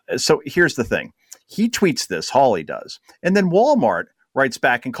 So here's the thing. He tweets this, Hawley does, and then Walmart writes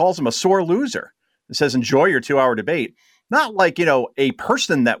back and calls him a sore loser. It says, enjoy your 2-hour debate. Not like, a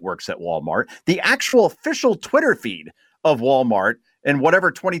person that works at Walmart, the actual official Twitter feed of Walmart, and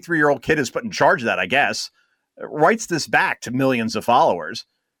whatever 23-year-old kid is put in charge of that, I guess, writes this back to millions of followers.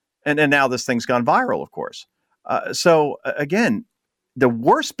 And now this thing's gone viral, of course. So again, the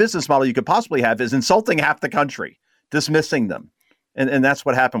worst business model you could possibly have is insulting half the country, dismissing them. And that's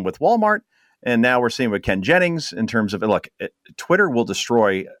what happened with Walmart. And now we're seeing with Ken Jennings in terms of, look, Twitter will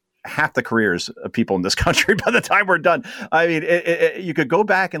destroy half the careers of people in this country by the time we're done. I mean, you could go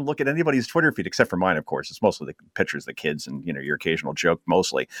back and look at anybody's Twitter feed, except for mine, of course. It's mostly the pictures of the kids and, your occasional joke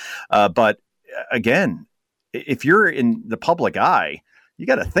mostly. But again, if you're in the public eye, you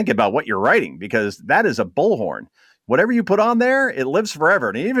got to think about what you're writing, because that is a bullhorn. Whatever you put on there, it lives forever.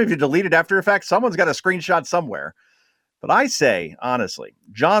 And even if you delete it after the fact, someone's got a screenshot somewhere. But I say, honestly,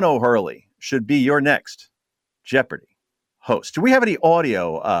 John O'Hurley should be your next Jeopardy host. Do we have any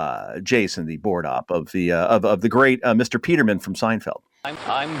audio, Jason, the board op of the great Mr. Peterman from Seinfeld?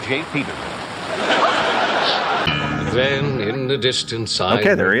 I'm Jay Peterman. Then in the distance, I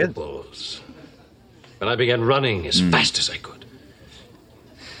heard there he is. The bulls. And I began running as fast as I could.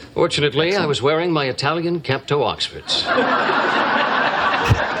 Fortunately, excellent. I was wearing my Italian Capto Oxfords.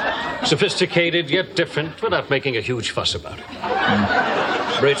 Sophisticated yet different, without making a huge fuss about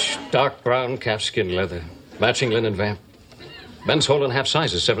it. Rich, dark brown calfskin leather, matching linen vamp. Men's whole and half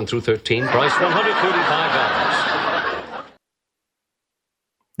sizes, 7 through 13, price $135.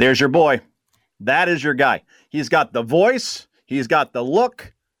 There's your boy. That is your guy. He's got the voice, he's got the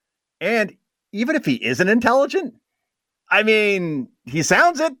look, and even if he isn't intelligent, I mean, he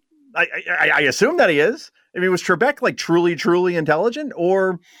sounds it. I assume that he is. I mean, was Trebek like truly intelligent,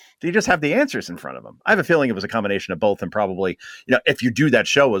 or did he just have the answers in front of him? I have a feeling it was a combination of both, and probably, if you do that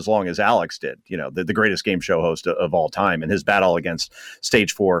show as long as Alex did, the greatest game show host of all time, and his battle against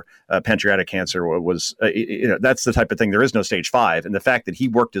stage 4 pancreatic cancer was, that's the type of thing. There is no stage 5. And the fact that he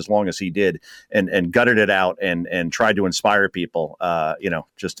worked as long as he did and gutted it out and tried to inspire people,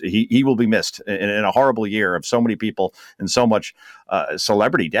 just he will be missed in a horrible year of so many people and so much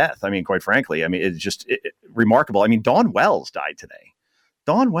celebrity death. I mean, quite frankly, it's just remarkable. I mean, Dawn Wells died today.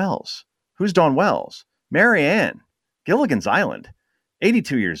 Dawn Wells. Who's Dawn Wells? Mary Ann, Gilligan's Island,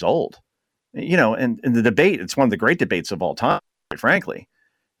 82 years old. And the debate, it's one of the great debates of all time, quite frankly.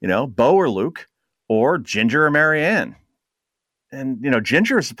 Bo or Luke, or Ginger or Mary Ann. And,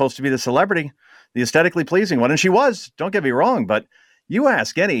 Ginger is supposed to be the celebrity, the aesthetically pleasing one. And she was, don't get me wrong, but you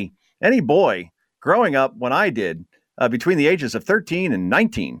ask any boy growing up when I did, between the ages of 13 and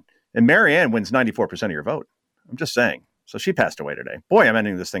 19, and Mary Ann wins 94% of your vote. I'm just saying. So she passed away today. Boy, I'm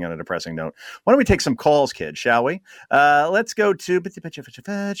ending this thing on a depressing note. Why don't we take some calls, kids, shall we? Let's go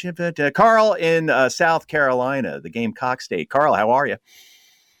to Carl in South Carolina, the Gamecock State. Carl, how are you?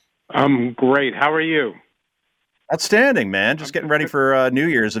 I'm great. How are you? Outstanding, man. Just getting ready for New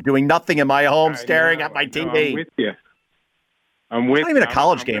Year's of doing nothing in my home, staring at my TV. I'm with you. I'm with you. There's not even a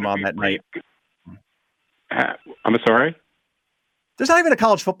college game on that night. I'm sorry? There's not even a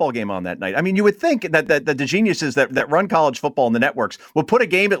college football game on that night. I mean, you would think that the geniuses that run college football in the networks will put a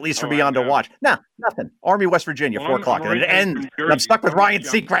game at least for Beyond to watch. No, nothing. Army, West Virginia, 4 o'clock. And it ends. I'm stuck with Ryan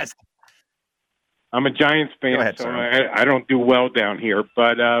Seacrest. I'm a Giants fan, ahead, so I don't do well down here.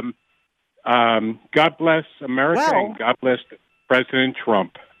 But God bless America and God bless President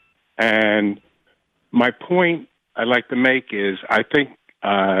Trump. And my point I'd like to make is I think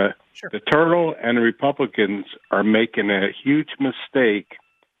the Turtle and the Republicans are making a huge mistake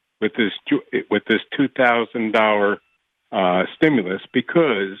with this $2,000 stimulus,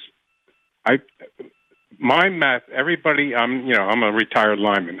 because my math. Everybody, I'm a retired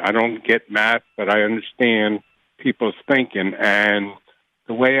lineman. I don't get math, but I understand people's thinking. And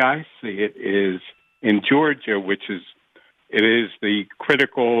the way I see it is in Georgia, it is the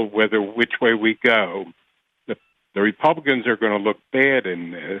critical which way we go. The Republicans are going to look bad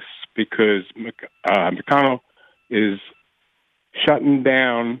in this because McConnell is shutting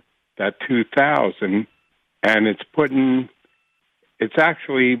down that 2000, and it's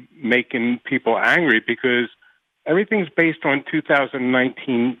actually making people angry because everything's based on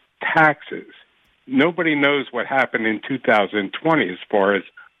 2019 taxes. Nobody knows what happened in 2020 as far as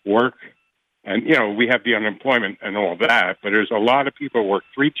work. And, we have the unemployment and all that, but there's a lot of people who work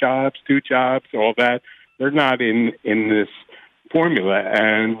 3 jobs, 2 jobs, all that. They're not in this formula.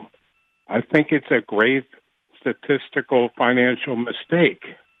 And I think it's a grave statistical financial mistake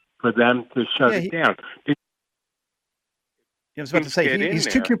for them to shut it down. I was about to say, he's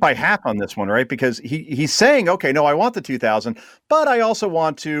too cute by half on this one, right? Because he's saying, okay, no, I want the 2000, but I also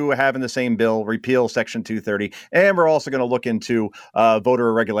want to have in the same bill repeal Section 230, and we're also going to look into voter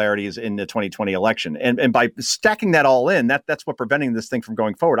irregularities in the 2020 election. And by stacking that all in, that's what preventing this thing from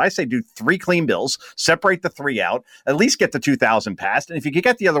going forward. I say do 3 clean bills, separate the 3 out, at least get the 2000 passed. And if you could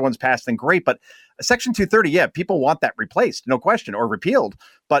get the other ones passed, then great. But Section 230, people want that replaced, no question, or repealed.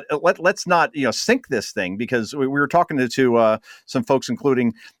 But let's not, sink this thing, because we were talking to some folks,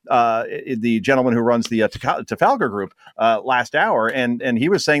 including the gentleman who runs the Trafalgar Group last hour, and he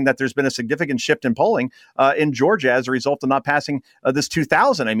was saying that there's been a significant shift in polling in Georgia as a result of not passing this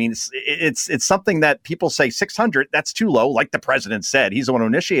 2000. I mean, it's something that people say 600, that's too low, like the president said. He's the one who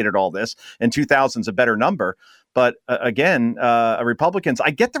initiated all this, and 2000 is a better number. But again, Republicans,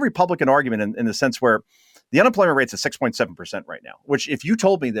 I get the Republican argument in the sense where the unemployment rate's at 6.7% right now, which if you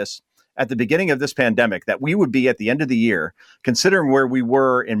told me this at the beginning of this pandemic, that we would be at the end of the year, considering where we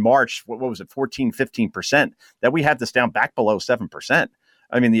were in March, what was it, 14, 15%, that we had this down back below 7%.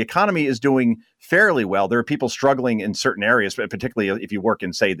 I mean, the economy is doing fairly well. There are people struggling in certain areas, particularly if you work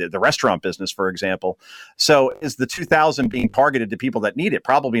in, say, the restaurant business, for example. So is the 2000 being targeted to people that need it?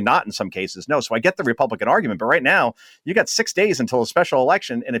 Probably not in some cases. No. So I get the Republican argument. But right now, you got 6 days until a special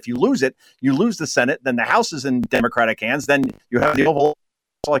election. And if you lose it, you lose the Senate. Then the House is in Democratic hands. Then you have the Oval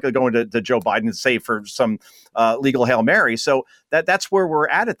likely going to Joe Biden to say for some legal Hail Mary. So that's where we're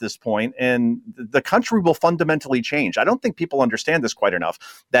at this point. And the country will fundamentally change. I don't think people understand this quite enough,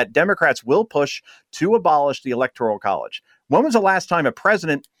 that Democrats will push to abolish the Electoral College. When was the last time a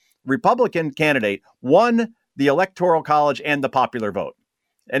president, Republican candidate, won the Electoral College and the popular vote?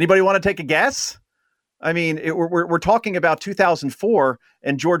 Anybody want to take a guess? I mean, we're talking about 2004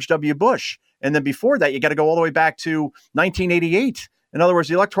 and George W. Bush. And then before that, you got to go all the way back to 1988. In other words,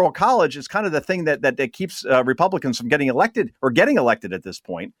 the Electoral College is kind of the thing that keeps Republicans from getting elected at this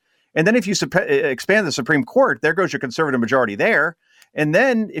point. And then if you expand the Supreme Court, there goes your conservative majority there. And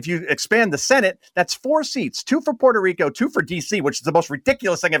then if you expand the Senate, that's 4 seats, 2 for Puerto Rico, 2 for D.C., which is the most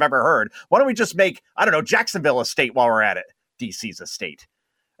ridiculous thing I've ever heard. Why don't we just make, Jacksonville a state while we're at it? D.C.'s a state.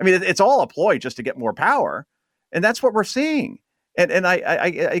 I mean, it's all a ploy just to get more power. And that's what we're seeing. And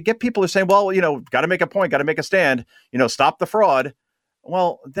I get people who are saying, well, got to make a point, got to make a stand, stop the fraud.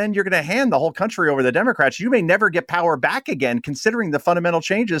 Well, then you're going to hand the whole country over to the Democrats. You may never get power back again, considering the fundamental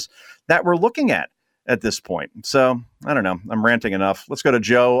changes that we're looking at this point. So I don't know. I'm ranting enough. Let's go to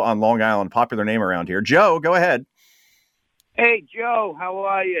Joe on Long Island, popular name around here. Joe, go ahead. Hey, Joe, how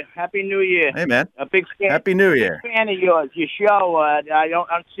are you? Happy New Year. Hey, man. A big fan. Happy New Year. Big fan of yours. Your show, I don't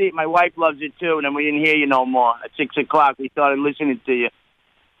see it. My wife loves it, too, and then we didn't hear you no more. At 6 o'clock, we started listening to you.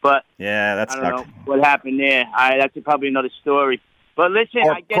 But yeah, that's I don't know what happened there. That's probably another story. But listen,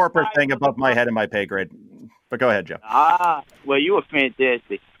 I guess corporate thing above my head and my pay grade. But go ahead, Joe. Well, you were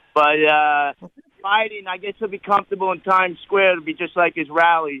fantastic. But Biden, I guess he'll be comfortable in Times Square. It'll be just like his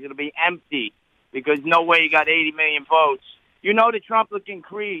rallies. It'll be empty because no way he got 80 million votes. You know the Trumplican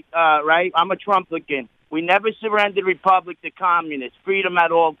creed, right? I'm a Trumplican. We never surrendered republic to communists. Freedom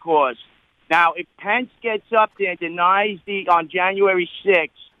at all costs. Now, if Pence gets up there and denies on January 6th,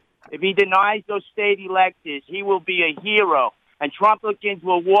 if he denies those state electors, he will be a hero. And Trumplicans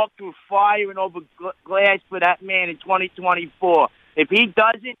will walk through fire and over glass for that man in 2024. If he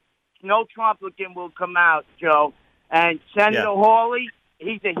doesn't, no Trumplican will come out, Joe. And Senator Hawley,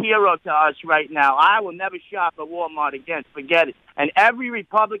 he's a hero to us right now. I will never shop at Walmart again. Forget it. And every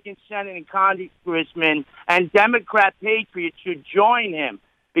Republican Senate and Congressman and Democrat patriot should join him.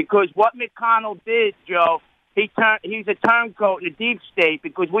 Because what McConnell did, Joe, he's a turncoat in the deep state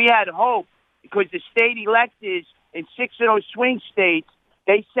because we had hope because the state electors in 6 of those swing states,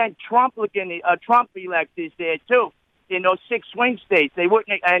 they sent Trump electors there too. In those 6 swing states, they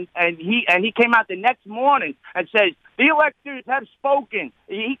wouldn't, and he came out the next morning and says The electors have spoken.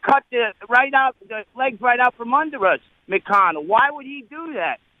 He cut the legs right out from under us, McConnell. Why would he do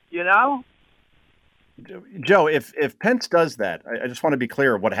that? You know? Joe, if Pence does that, I just want to be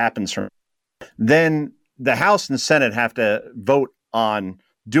clear of what happens from then the House and Senate have to vote on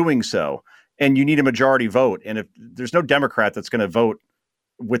doing so, and you need a majority vote. And if there's no Democrat that's going to vote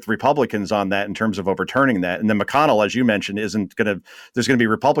with Republicans on that in terms of overturning that, and then McConnell, as you mentioned, there's going to be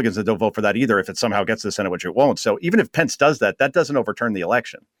Republicans that don't vote for that either if it somehow gets to the Senate, which it won't. So even if Pence does that, that doesn't overturn the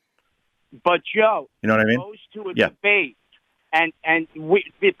election. But Joe, you know what I mean? Goes to a debate. And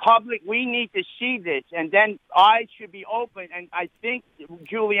the public, we need to see this, and then eyes should be open. And I think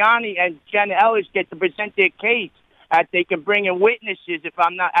Giuliani and Jenna Ellis get to present their case, that they can bring in witnesses if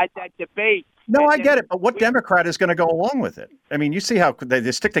I'm not at that debate. No, I get it, but what Democrat is going to go along with it? I mean, you see how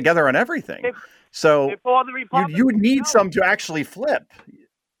they stick together on everything. So you would need some to actually flip.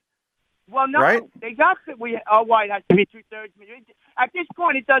 Well, no, right? They got to. Why it has to be 2/3? At this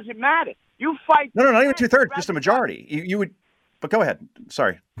point, it doesn't matter. You fight. No, not even 2/3, just a majority. You would. But go ahead.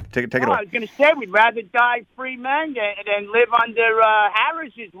 Sorry. Take it away. I was going to say we'd rather die free men than live under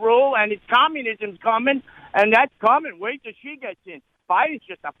Harris's rule, and it's communism's coming, and that's coming. Wait till she gets in. Biden's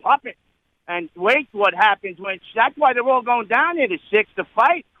just a puppet. And wait what happens when. That's why they're all going down here to 6 to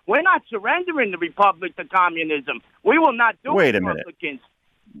fight. We're not surrendering the republic to communism. We will not do it. Wait a minute.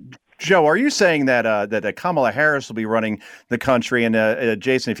 Joe, are you saying that Kamala Harris will be running the country? And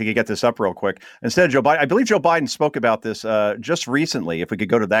Jason, if you could get this up real quick, instead of Joe Biden, I believe Joe Biden spoke about this just recently. If we could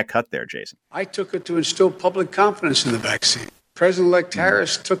go to that cut there, Jason. I took it to instill public confidence in the vaccine. President-elect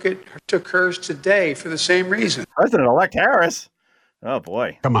Harris took hers today for the same reason. President-elect Harris? Oh,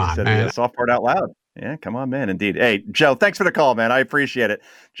 boy. Come on, man. The soft part out loud. Yeah, come on, man. Indeed. Hey, Joe, thanks for the call, man. I appreciate it.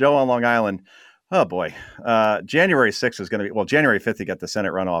 Joe on Long Island. Oh, boy. January 6th is going to be, well, January 5th, you got the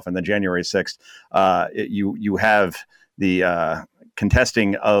Senate runoff, and then January 6th, you have the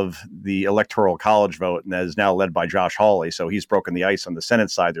contesting of the Electoral College vote, and that is now led by Josh Hawley. So he's broken the ice on the Senate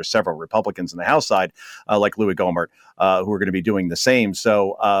side. There's several Republicans in the House side, like Louis Gohmert, who are going to be doing the same.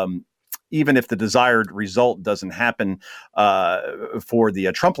 So even if the desired result doesn't happen for the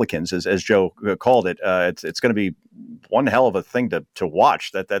Trumplicans, as Joe called it, it's going to be one hell of a thing to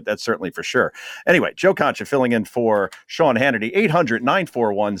watch. That's certainly for sure. Anyway, Joe Concha filling in for Sean Hannity.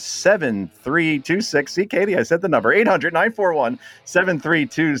 800-941-7326. See, Katie, I said the number.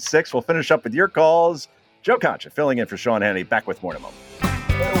 800-941-7326. We'll finish up with your calls. Joe Concha filling in for Sean Hannity. Back with more in a moment.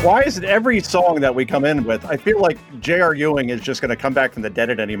 Why is it every song that we come in with, I feel like J.R. Ewing is just going to come back from the dead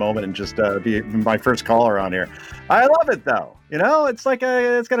at any moment and just be my first caller on here. I love it, though. You know, it's like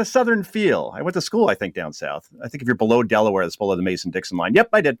it's got a Southern feel. I went to school, I think, down south. I think if you're below Delaware, it's below the Mason-Dixon line. Yep,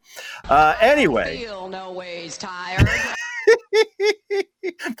 I did. Anyway. Feel no ways tired.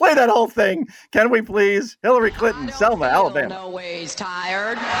 Play that whole thing. Can we please? Hillary Clinton, Selma, Alabama. No ways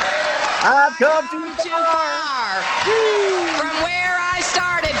tired. I've come too far. From where I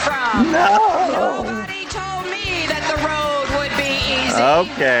started from. No. Nobody told me that the road would be easy.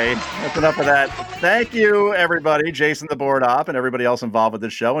 Okay, that's enough of that. Thank you, everybody. Jason, the board op, and everybody else involved with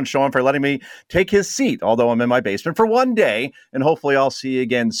this show, and Sean for letting me take his seat, although I'm in my basement for one day, and hopefully I'll see you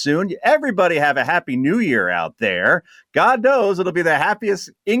again soon. Everybody have a happy new year out there. God knows it'll be the happiest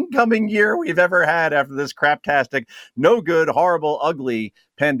incoming year we've ever had after this craptastic, no good, horrible, ugly,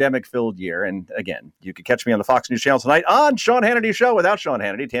 pandemic-filled year. And again, you can catch me on the Fox News Channel tonight on Sean Hannity Show without Sean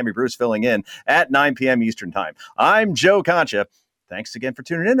Hannity. Tammy Bruce filling in at 9 p.m. Eastern Time. I'm Joe Concha. Thanks again for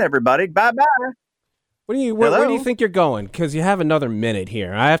tuning in, everybody. Bye-bye. Where do you think you're going? Because you have another minute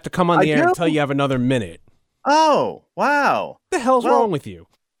here. I have to come on the air and tell you have another minute. Oh, wow. What the hell's wrong with you?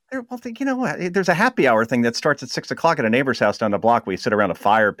 Well, you know what? There's a happy hour thing that starts at 6 o'clock at a neighbor's house down the block. We sit around a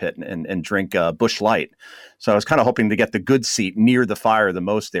fire pit and drink Busch Light. So I was kind of hoping to get the good seat near the fire the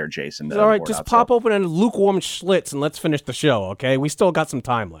most there, Jason. All right, just pop open a lukewarm Schlitz and let's finish the show, okay? We still got some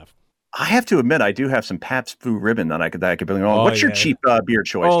time left. I have to admit, I do have some Pabst Blue Ribbon that I could bring on. What's your cheap beer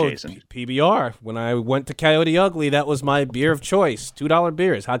choice, Jason? PBR. When I went to Coyote Ugly, that was my beer of choice. $2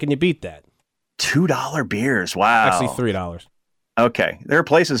 beers. How can you beat that? $2 beers. Wow. Actually, $3. Okay. There are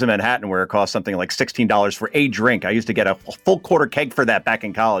places in Manhattan where it costs something like $16 for a drink. I used to get a full quarter keg for that back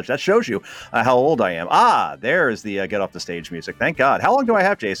in college. That shows you how old I am. Ah, there is the get off the stage music. Thank God. How long do I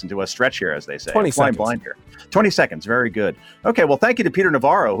have, Jason, to stretch here, as they say? 20 seconds. Blind here. 20 seconds. Very good. Okay. Well, thank you to Peter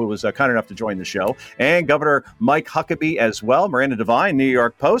Navarro, who was kind enough to join the show, and Governor Mike Huckabee as well. Miranda Devine, New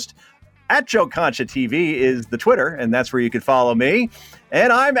York Post. At Joe Concha TV is the Twitter, and that's where you can follow me.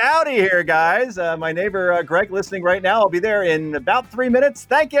 And I'm out of here, guys. My neighbor Greg listening right now. I'll be there in about 3 minutes.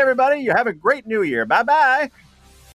 Thank you, everybody. You have a great new year. Bye-bye.